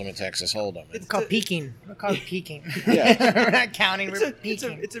this Ultimate Texas Hold'em. It's called peeking. We're called peeking. Yeah. We're not counting. We're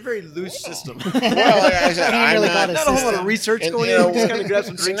peeking. It's a very loose system. Well, like I said, Can't I'm really not, call it a Not a whole lot system. of research And, going you in. know, We just kind of grab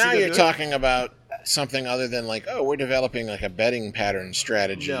some so drinks. now and go you're do it. talking about something other than like, oh, we're developing like a betting pattern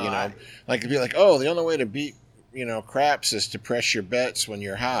strategy. No, you know, I- like it'd be like, oh, the only way to beat craps is to press your bets when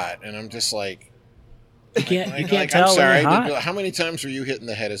you're hot, and I'm just like, You can't like, tell I'm sorry, when you're hot. but how many times were you hit in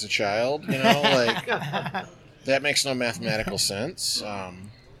the head as a child? You know, like that makes no mathematical sense.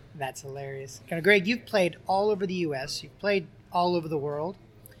 That's hilarious. Kind of, Greg, you've played all over the U.S. You've played all over the world.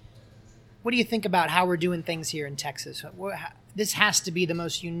 What do you think about how we're doing things here in Texas? This has to be the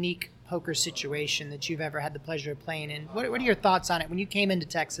most unique poker situation that you've ever had the pleasure of playing in. What are your thoughts on it when you came into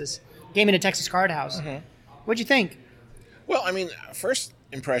Texas Card House? What'd you think? Well, I mean, first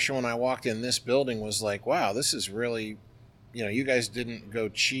impression when I walked in this building was like, wow, this is really, you guys didn't go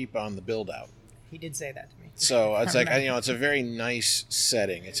cheap on the build out. He did say that to me. So it's like, it's a very nice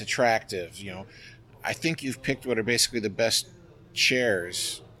setting. It's attractive. I think you've picked what are basically the best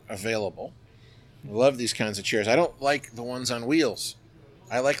chairs available. I love these kinds of chairs. I don't like the ones on wheels.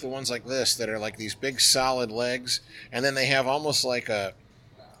 I like the ones like this that are like these big solid legs, and then they have almost like a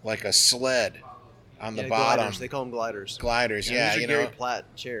sled on the bottom. Gliders. They call them gliders. Gliders, yeah. These are Gary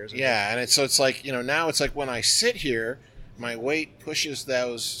Platt chairs. Yeah, and it's like, now it's like when I sit here, my weight pushes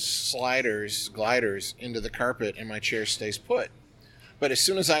those gliders into the carpet, and my chair stays put. But as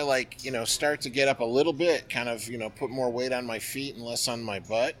soon as I start to get up a little bit, kind of, put more weight on my feet and less on my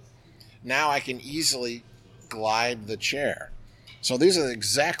butt, now I can easily glide the chair. So these are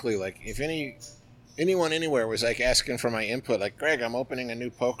exactly like, if anyone anywhere was like asking for my input, like, Greg, I'm opening a new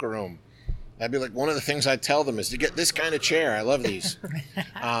poker room, that'd be like one of the things I'd tell them is to get this kind of chair. I love these.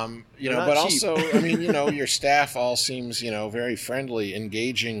 But cheap. also, I mean, your staff all seems, very friendly,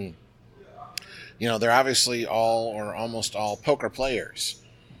 engaging. They're obviously all or almost all poker players.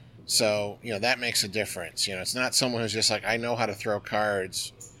 So, that makes a difference. It's not someone who's just like, I know how to throw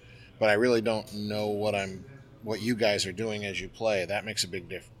cards, but I really don't know what you guys are doing as you play. That makes a big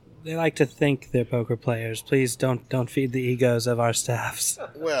difference. They like to think they're poker players. Please don't feed the egos of our staffs.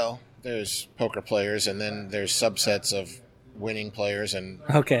 Well, there's poker players, and then there's subsets of winning players and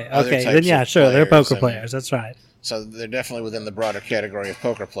Okay, other then types yeah, of sure, they're players, poker and players. That's right. So they're definitely within the broader category of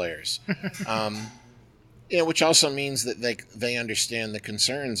poker players. Which also means that they understand the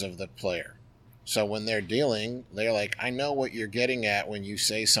concerns of the player. So when they're dealing, they're like, I know what you're getting at when you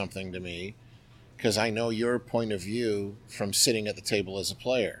say something to me, because I know your point of view from sitting at the table as a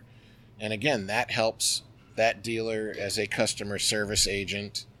player. And again, that helps that dealer as a customer service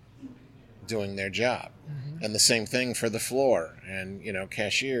agent doing their job. Mm-hmm. And the same thing for the floor and,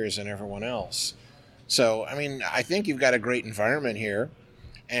 cashiers and everyone else. So, I mean, I think you've got a great environment here,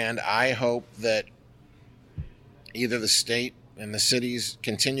 and I hope that either the state and the cities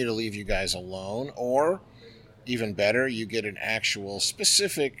continue to leave you guys alone, or even better, you get an actual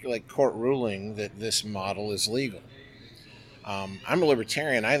specific court ruling that this model is legal. I'm a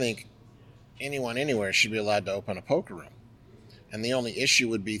libertarian. I think anyone anywhere should be allowed to open a poker room. And the only issue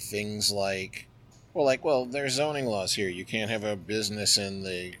would be things like, there's zoning laws here. You can't have a business in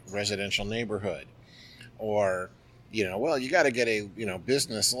the residential neighborhood. Or, you got to get a,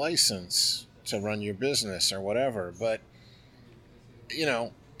 business license to run your business or whatever. But,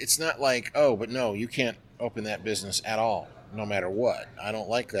 it's not like, oh, but no, you can't open that business at all, no matter what. I don't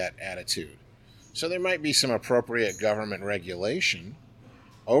like that attitude. So there might be some appropriate government regulation,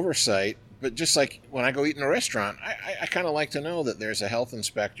 oversight, but just like when I go eat in a restaurant, I kind of like to know that there's a health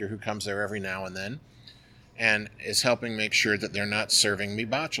inspector who comes there every now and then and is helping make sure that they're not serving me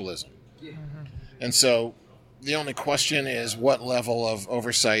botulism. Yeah. And so the only question is what level of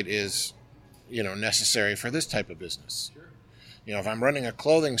oversight is, necessary for this type of business. If I'm running a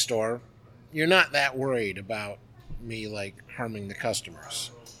clothing store, you're not that worried about me harming the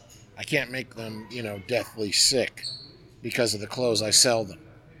customers. I can't make them, deathly sick because of the clothes I sell them.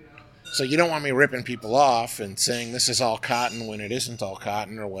 So you don't want me ripping people off and saying this is all cotton when it isn't all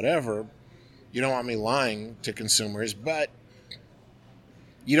cotton or whatever. You don't want me lying to consumers, but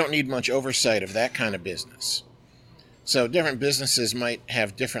you don't need much oversight of that kind of business. So different businesses might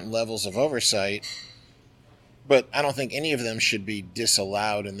have different levels of oversight, but I don't think any of them should be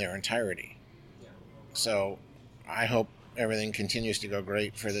disallowed in their entirety. So I hope everything continues to go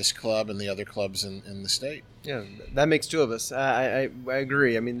great for this club and the other clubs in the state. Yeah, that makes two of us. I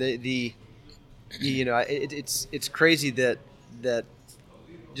agree. I mean, it's crazy that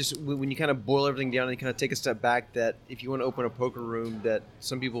just when you kind of boil everything down and you kind of take a step back, that if you want to open a poker room, that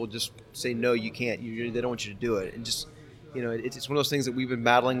some people will just say no, you can't. They don't want you to do it, and just it's one of those things that we've been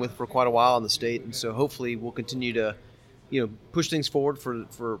battling with for quite a while in the state, and so hopefully we'll continue to push things forward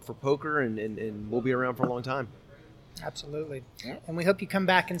for poker, and we'll be around for a long time. Absolutely. And we hope you come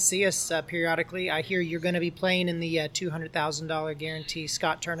back and see us periodically. I hear you're going to be playing in the $200,000 guarantee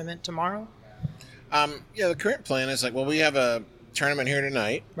Scott tournament tomorrow. The current plan is we have a tournament here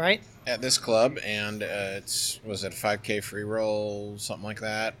tonight, right, at this club, and was it a 5K free roll, something like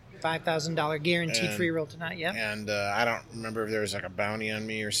that? $5,000 guaranteed free roll tonight. Yeah. And I don't remember if there was a bounty on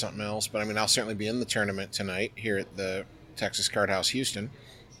me or something else, but I'll certainly be in the tournament tonight here at the Texas Card House Houston.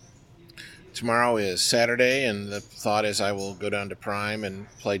 Tomorrow is Saturday, and the thought is I will go down to Prime and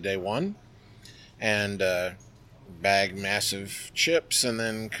play day one and bag massive chips, and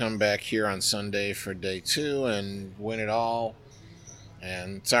then come back here on Sunday for day two and win it all.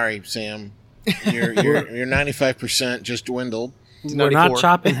 And sorry, Sam, your 95% just dwindled. We're not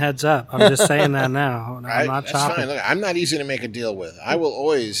chopping heads up. I'm just saying that now. I'm not that's chopping. Fine. Look, I'm not easy to make a deal with. I will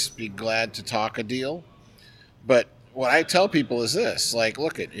always be glad to talk a deal, but what I tell people is this,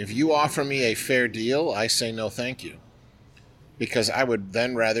 if you offer me a fair deal, I say no thank you. Because I would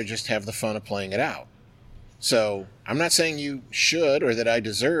then rather just have the fun of playing it out. So I'm not saying you should or that I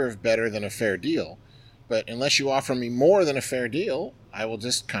deserve better than a fair deal. But unless you offer me more than a fair deal, I will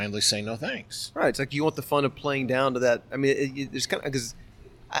just kindly say no thanks. Right. It's you want the fun of playing down to that. I mean, it's kind of because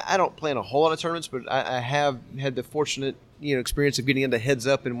I don't play in a whole lot of tournaments, but I have had the fortunate experience of getting into heads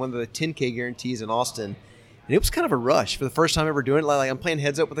up in one of the 10K guarantees in Austin. And it was kind of a rush for the first time ever doing it. I'm playing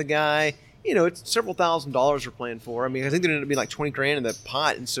heads up with a guy. It's several $1,000s we're playing for. I mean, I think there ended up being $20,000 in the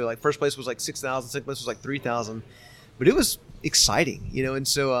pot. And so first place was $6,000, second place was $3,000. But it was exciting, And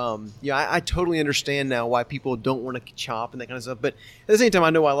so, I totally understand now why people don't want to chop and that kind of stuff. But at the same time,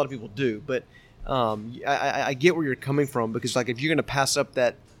 I know why a lot of people do. But I get where you're coming from, because if you're going to pass up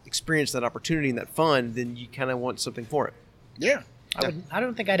that experience, that opportunity, and that fun, then you kind of want something for it. Yeah. I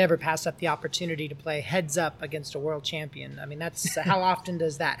don't think I'd ever pass up the opportunity to play heads up against a world champion. I mean, that's how often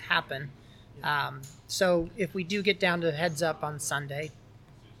does that happen? So if we do get down to heads up on Sunday,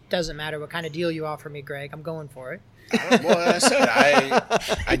 doesn't matter what kind of deal you offer me, Greg, I'm going for it. Well, as I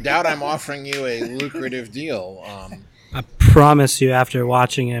said, I doubt I'm offering you a lucrative deal. I promise you, after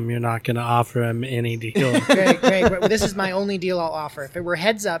watching him, you're not going to offer him any deal. Greg, this is my only deal I'll offer. If it were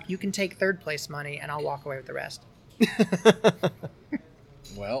heads up, you can take third place money, and I'll walk away with the rest.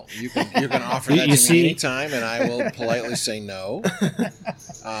 Well, you can offer that to me anytime, and I will politely say no.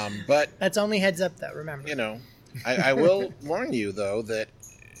 But that's only heads up, though. Remember. I will warn you though that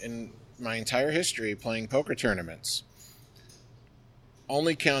in my entire history playing poker tournaments,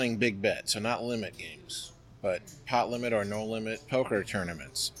 only counting big bets, so not limit games, but pot limit or no limit poker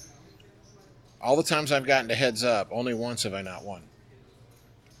tournaments, all the times I've gotten to heads up, only once have I not won.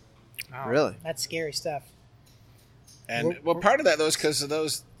 Wow, really? That's scary stuff. And part of that though is because of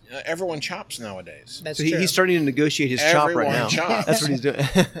those. Everyone chops nowadays. That's so true. He's starting to negotiate his chop right now. Chops. That's what he's doing.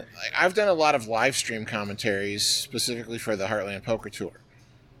 I've done a lot of live stream commentaries specifically for the Heartland Poker Tour.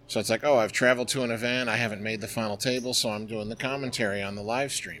 So it's I've traveled to an event, I haven't made the final table, so I'm doing the commentary on the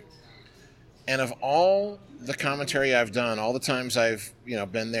live stream. And of all the commentary I've done, all the times I've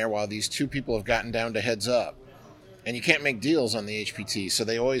been there while these two people have gotten down to heads up, and you can't make deals on the HPT, so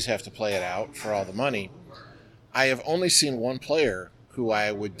they always have to play it out for all the money. I have only seen one player who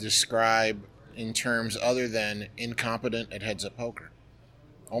I would describe in terms other than incompetent at heads-up poker.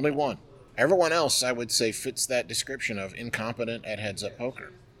 Only one. Everyone else, I would say, fits that description of incompetent at heads-up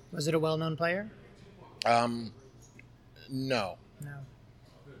poker. Was it a well-known player? No. No.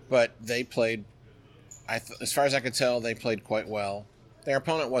 But they played, as far as I could tell, they played quite well. Their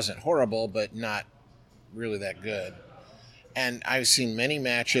opponent wasn't horrible, but not really that good. And I've seen many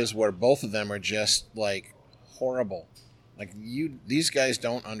matches where both of them are just like horrible. Like these guys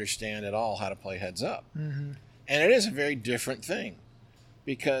don't understand at all how to play heads up. Mm-hmm. And it is a very different thing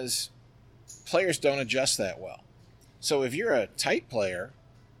because players don't adjust that well. So if you're a tight player,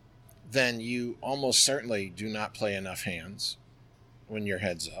 then you almost certainly do not play enough hands when you're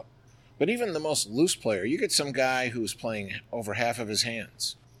heads up. But even the most loose player, you get some guy who's playing over half of his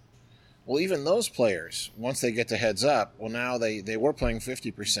hands. Well, even those players, once they get to heads up, well, now they were playing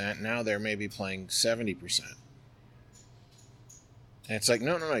 50%. Now they're maybe playing 70%. And it's like,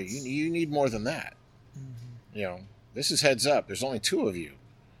 no. You need more than that. Mm-hmm. You know, this is heads up. There's only two of you.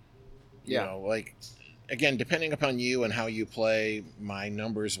 You know, like, again, depending upon you and how you play, my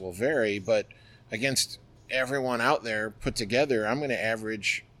numbers will vary. But against everyone out there put together, I'm going to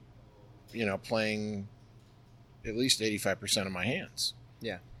average, playing at least 85% of my hands.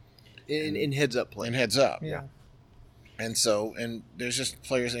 Yeah. In heads up play. In heads up. Yeah. And so, and there's just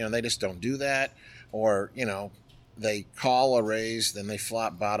players, they just don't do that. Or, they call a raise, then they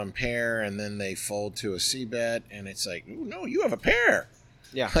flop bottom pair, and then they fold to a C-bet. And it's like, ooh, no, you have a pair.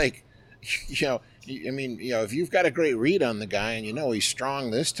 Yeah. Like, if you've got a great read on the guy and he's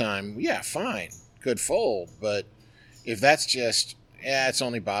strong this time, yeah, fine. Good fold. But if that's just, it's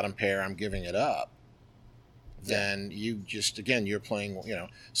only bottom pair, I'm giving it up. Then you just, again, you're playing,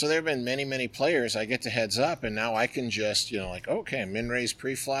 So there have been many, many players. I get to heads up, and now I can just, okay, min raise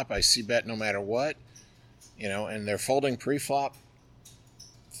pre-flop. I C-bet no matter what, and they're folding pre-flop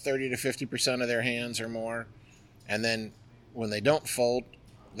 30 to 50% of their hands or more. And then when they don't fold,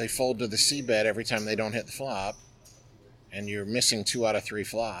 they fold to the C-bet every time they don't hit the flop. And you're missing 2 out of 3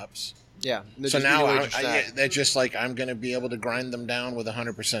 flops. Yeah. So now they're just like, I'm going to be able to grind them down with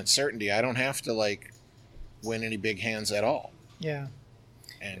 100% certainty. I don't have to, win any big hands at all. Yeah.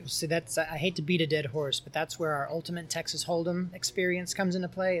 And see, I hate to beat a dead horse, but that's where our ultimate Texas Hold'em experience comes into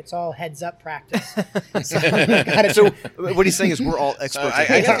play. It's all heads up practice. So what he's saying is we're all experts.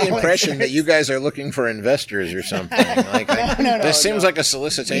 I got the impression that you guys are looking for investors or something. This seems like a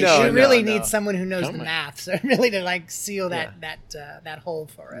solicitation. We really need someone who knows the math, so really to seal that hole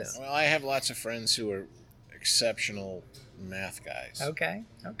for us. Well, I have lots of friends who are exceptional math guys. Okay.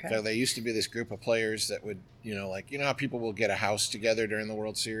 So there used to be this group of players that would, how people will get a house together during the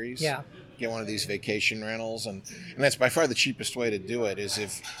World Series? Yeah. Get one of these vacation rentals. And that's by far the cheapest way to do it is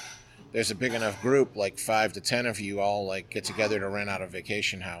if there's a big enough group, 5 to 10 of you all, get together to rent out a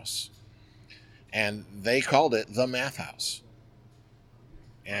vacation house. And they called it the Math House.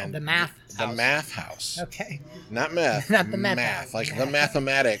 And the Math House. The Math House. Okay. Not meth. Not the math. House. Like the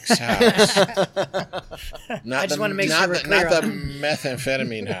mathematics house. I just want to make sure we're clear not the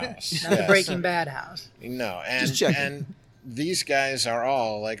methamphetamine house. Not the Breaking Bad house. No. Just and these guys are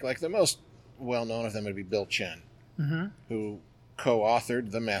all, like the most well-known of them would be Bill Chen, who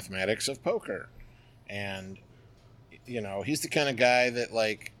co-authored The Mathematics of Poker. And, he's the kind of guy that,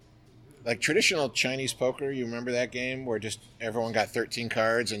 like traditional Chinese poker, you remember that game where just everyone got 13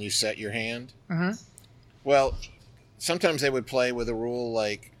 cards and you set your hand? Mm-hmm. Well, sometimes they would play with a rule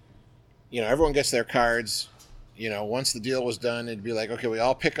everyone gets their cards. Once the deal was done, it'd be like, okay, we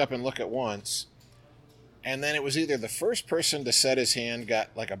all pick up and look at once. And then it was either the first person to set his hand got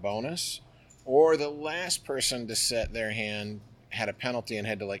a bonus, or the last person to set their hand had a penalty and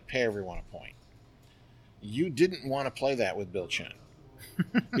had to pay everyone a point. You didn't want to play that with Bill Chen.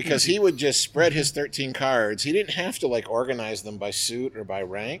 Because he would just spread his 13 cards. He didn't have to organize them by suit or by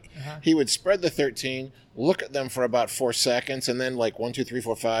rank. He would spread the 13, look at them for about 4 seconds, and then 1, 2, 3,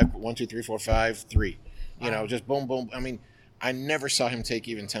 4, 5, 1, 2, 3, 4, 5, 3. Just boom, boom. I mean, I never saw him take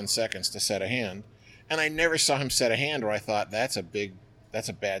even 10 seconds to set a hand. And I never saw him set a hand where I thought, that's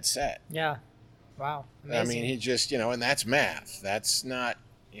a bad set. Yeah. Wow. Amazing. I mean, he just, and that's math. That's not,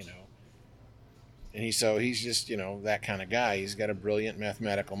 And he's just, that kind of guy. He's got a brilliant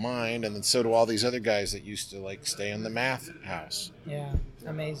mathematical mind, and then so do all these other guys that used to stay in the math house. Yeah,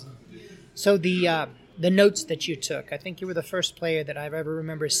 amazing. So the notes that you took, I think you were the first player that I've ever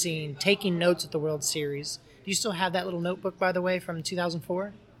remember seeing taking notes at the World Series. Do you still have that little notebook, by the way, from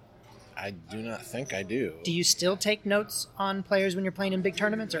 2004? I do not think I do. Do you still take notes on players when you're playing in big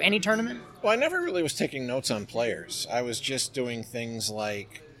tournaments or any tournament? Well, I never really was taking notes on players. I was just doing things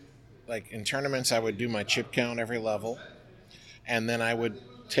like in tournaments, I would do my chip count every level, and then I would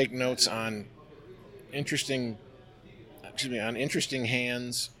take notes on interesting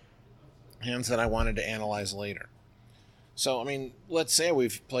hands that I wanted to analyze later. So, I mean, let's say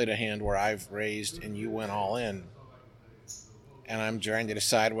we've played a hand where I've raised and you went all in, and I'm trying to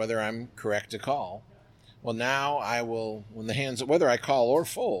decide whether I'm correct to call. Well, now I will, when the hand's, whether I call or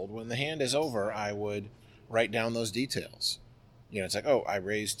fold, when the hand is over, I would write down those details. It's like, oh, I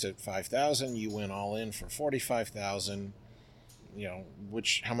raised to 5,000. You went all in for 45,000.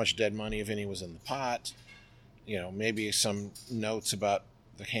 How much dead money, if any, was in the pot. Maybe some notes about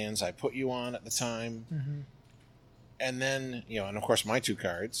the hands I put you on at the time. Mm-hmm. And then, and of course my 2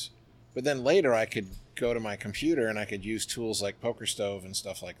 cards. But then later I could go to my computer and I could use tools like PokerStove and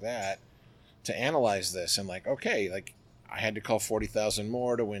stuff like that to analyze this. And like, okay, like I had to call 40,000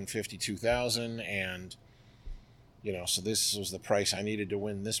 more to win 52,000. And, so this was the price I needed to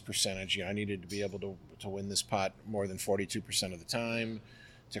win this percentage. I needed to be able to win this pot more than 42% of the time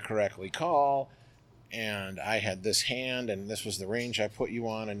to correctly call. And I had this hand, and this was the range I put you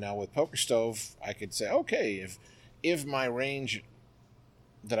on. And now with PokerStove, I could say, okay, if my range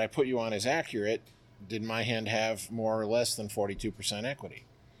that I put you on is accurate, did my hand have more or less than 42% equity?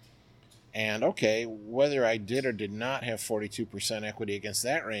 And okay, whether I did or did not have 42% equity against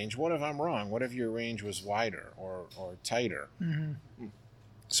that range, what if I'm wrong? What if your range was wider or tighter? Mm-hmm.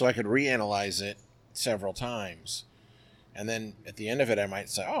 So I could reanalyze it several times. And then at the end of it, I might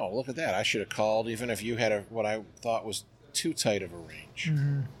say, oh, look at that. I should have called even if you had what I thought was too tight of a range.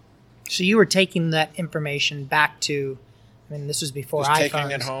 Mm-hmm. So you were taking that information back to, this was before Just iPhones.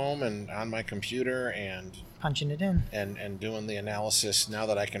 taking it home and on my computer and punching it in. And doing the analysis now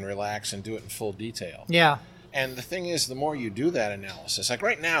that I can relax and do it in full detail. Yeah. And the thing is, the more you do that analysis, like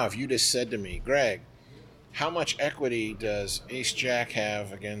right now, if you just said to me, Greg, how much equity does Ace Jack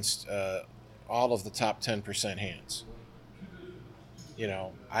have against all of the top 10% hands?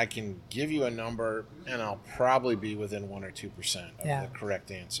 I can give you a number, and I'll probably be within 1 or 2% of the correct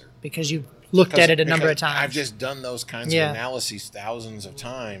answer. Because you've looked at it a number of times. I've just done those kinds of analyses thousands of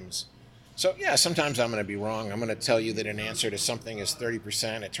times. So, yeah, sometimes I'm going to be wrong. I'm going to tell you that an answer to something is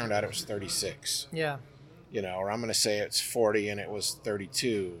 30%. It turned out it was 36. Yeah. Or I'm going to say it's 40 and it was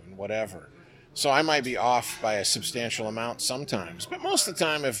 32 and whatever. So I might be off by a substantial amount sometimes. But most of the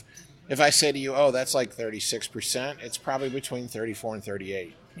time, if I say to you, oh, that's like 36%, it's probably between 34 and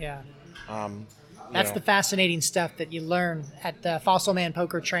 38. Yeah. That's the fascinating stuff that you learn at the Fossil Man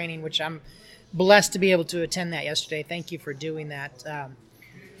Poker Training, which I'm blessed to be able to attend that yesterday. Thank you for doing that.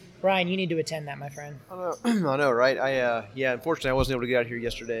 Brian, you need to attend that, my friend. I know, right? Unfortunately, I wasn't able to get out here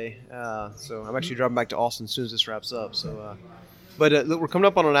yesterday, so I'm actually driving back to Austin as soon as this wraps up. So, look, we're coming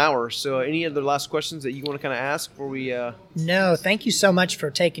up on an hour. So, any other last questions that you want to kind of ask before we? No, thank you so much for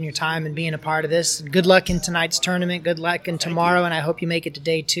taking your time and being a part of this. Good luck in tonight's tournament. Good luck in tomorrow, and I hope you make it to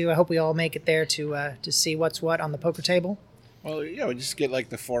day 2. I hope we all make it there to see what's what on the poker table. Well, we just get like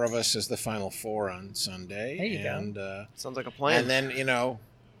the 4 of us as the final 4 on Sunday. There you go. Sounds like a plan. And then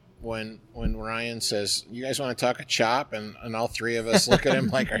when Ryan says, you guys want to talk a chop, and all 3 of us look at him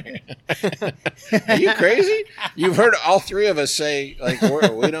like, are you crazy? You've heard all 3 of us say, like,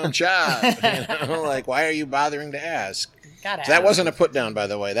 we don't chop. Like, why are you bothering to ask? So that wasn't a put down, by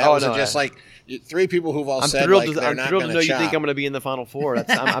the way. That was just like 3 people who've all said like they're not going to chop. I'm thrilled to know you think I'm going to be in the final 4.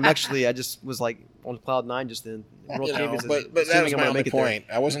 I'm actually, I just was like on cloud 9 just then. But that was my only point.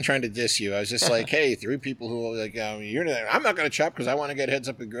 I wasn't trying to diss you. I was just like, hey, 3 people who are like, I'm not going to chop because I want to get heads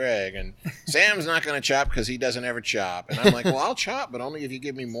up with Greg, and Sam's not going to chop because he doesn't ever chop. And I'm like, well, I'll chop, but only if you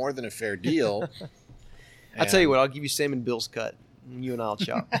give me more than a fair deal. I'll tell you what, I'll give you Sam and Bill's cut. You and I'll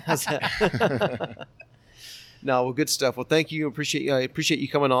chop. How's that? No, well, good stuff. Well, thank you. Appreciate you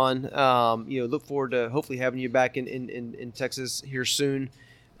coming on. Look forward to hopefully having you back in Texas here soon.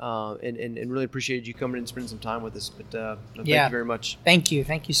 And really appreciated you coming and spending some time with us. But thank you very much. Thank you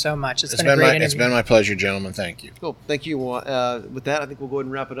so much. It's been a great interview. It's been my pleasure, gentlemen. Thank you. Cool. Thank you. Well, with that, I think we'll go ahead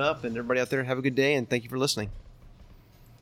and wrap it up. And everybody out there, have a good day, and thank you for listening.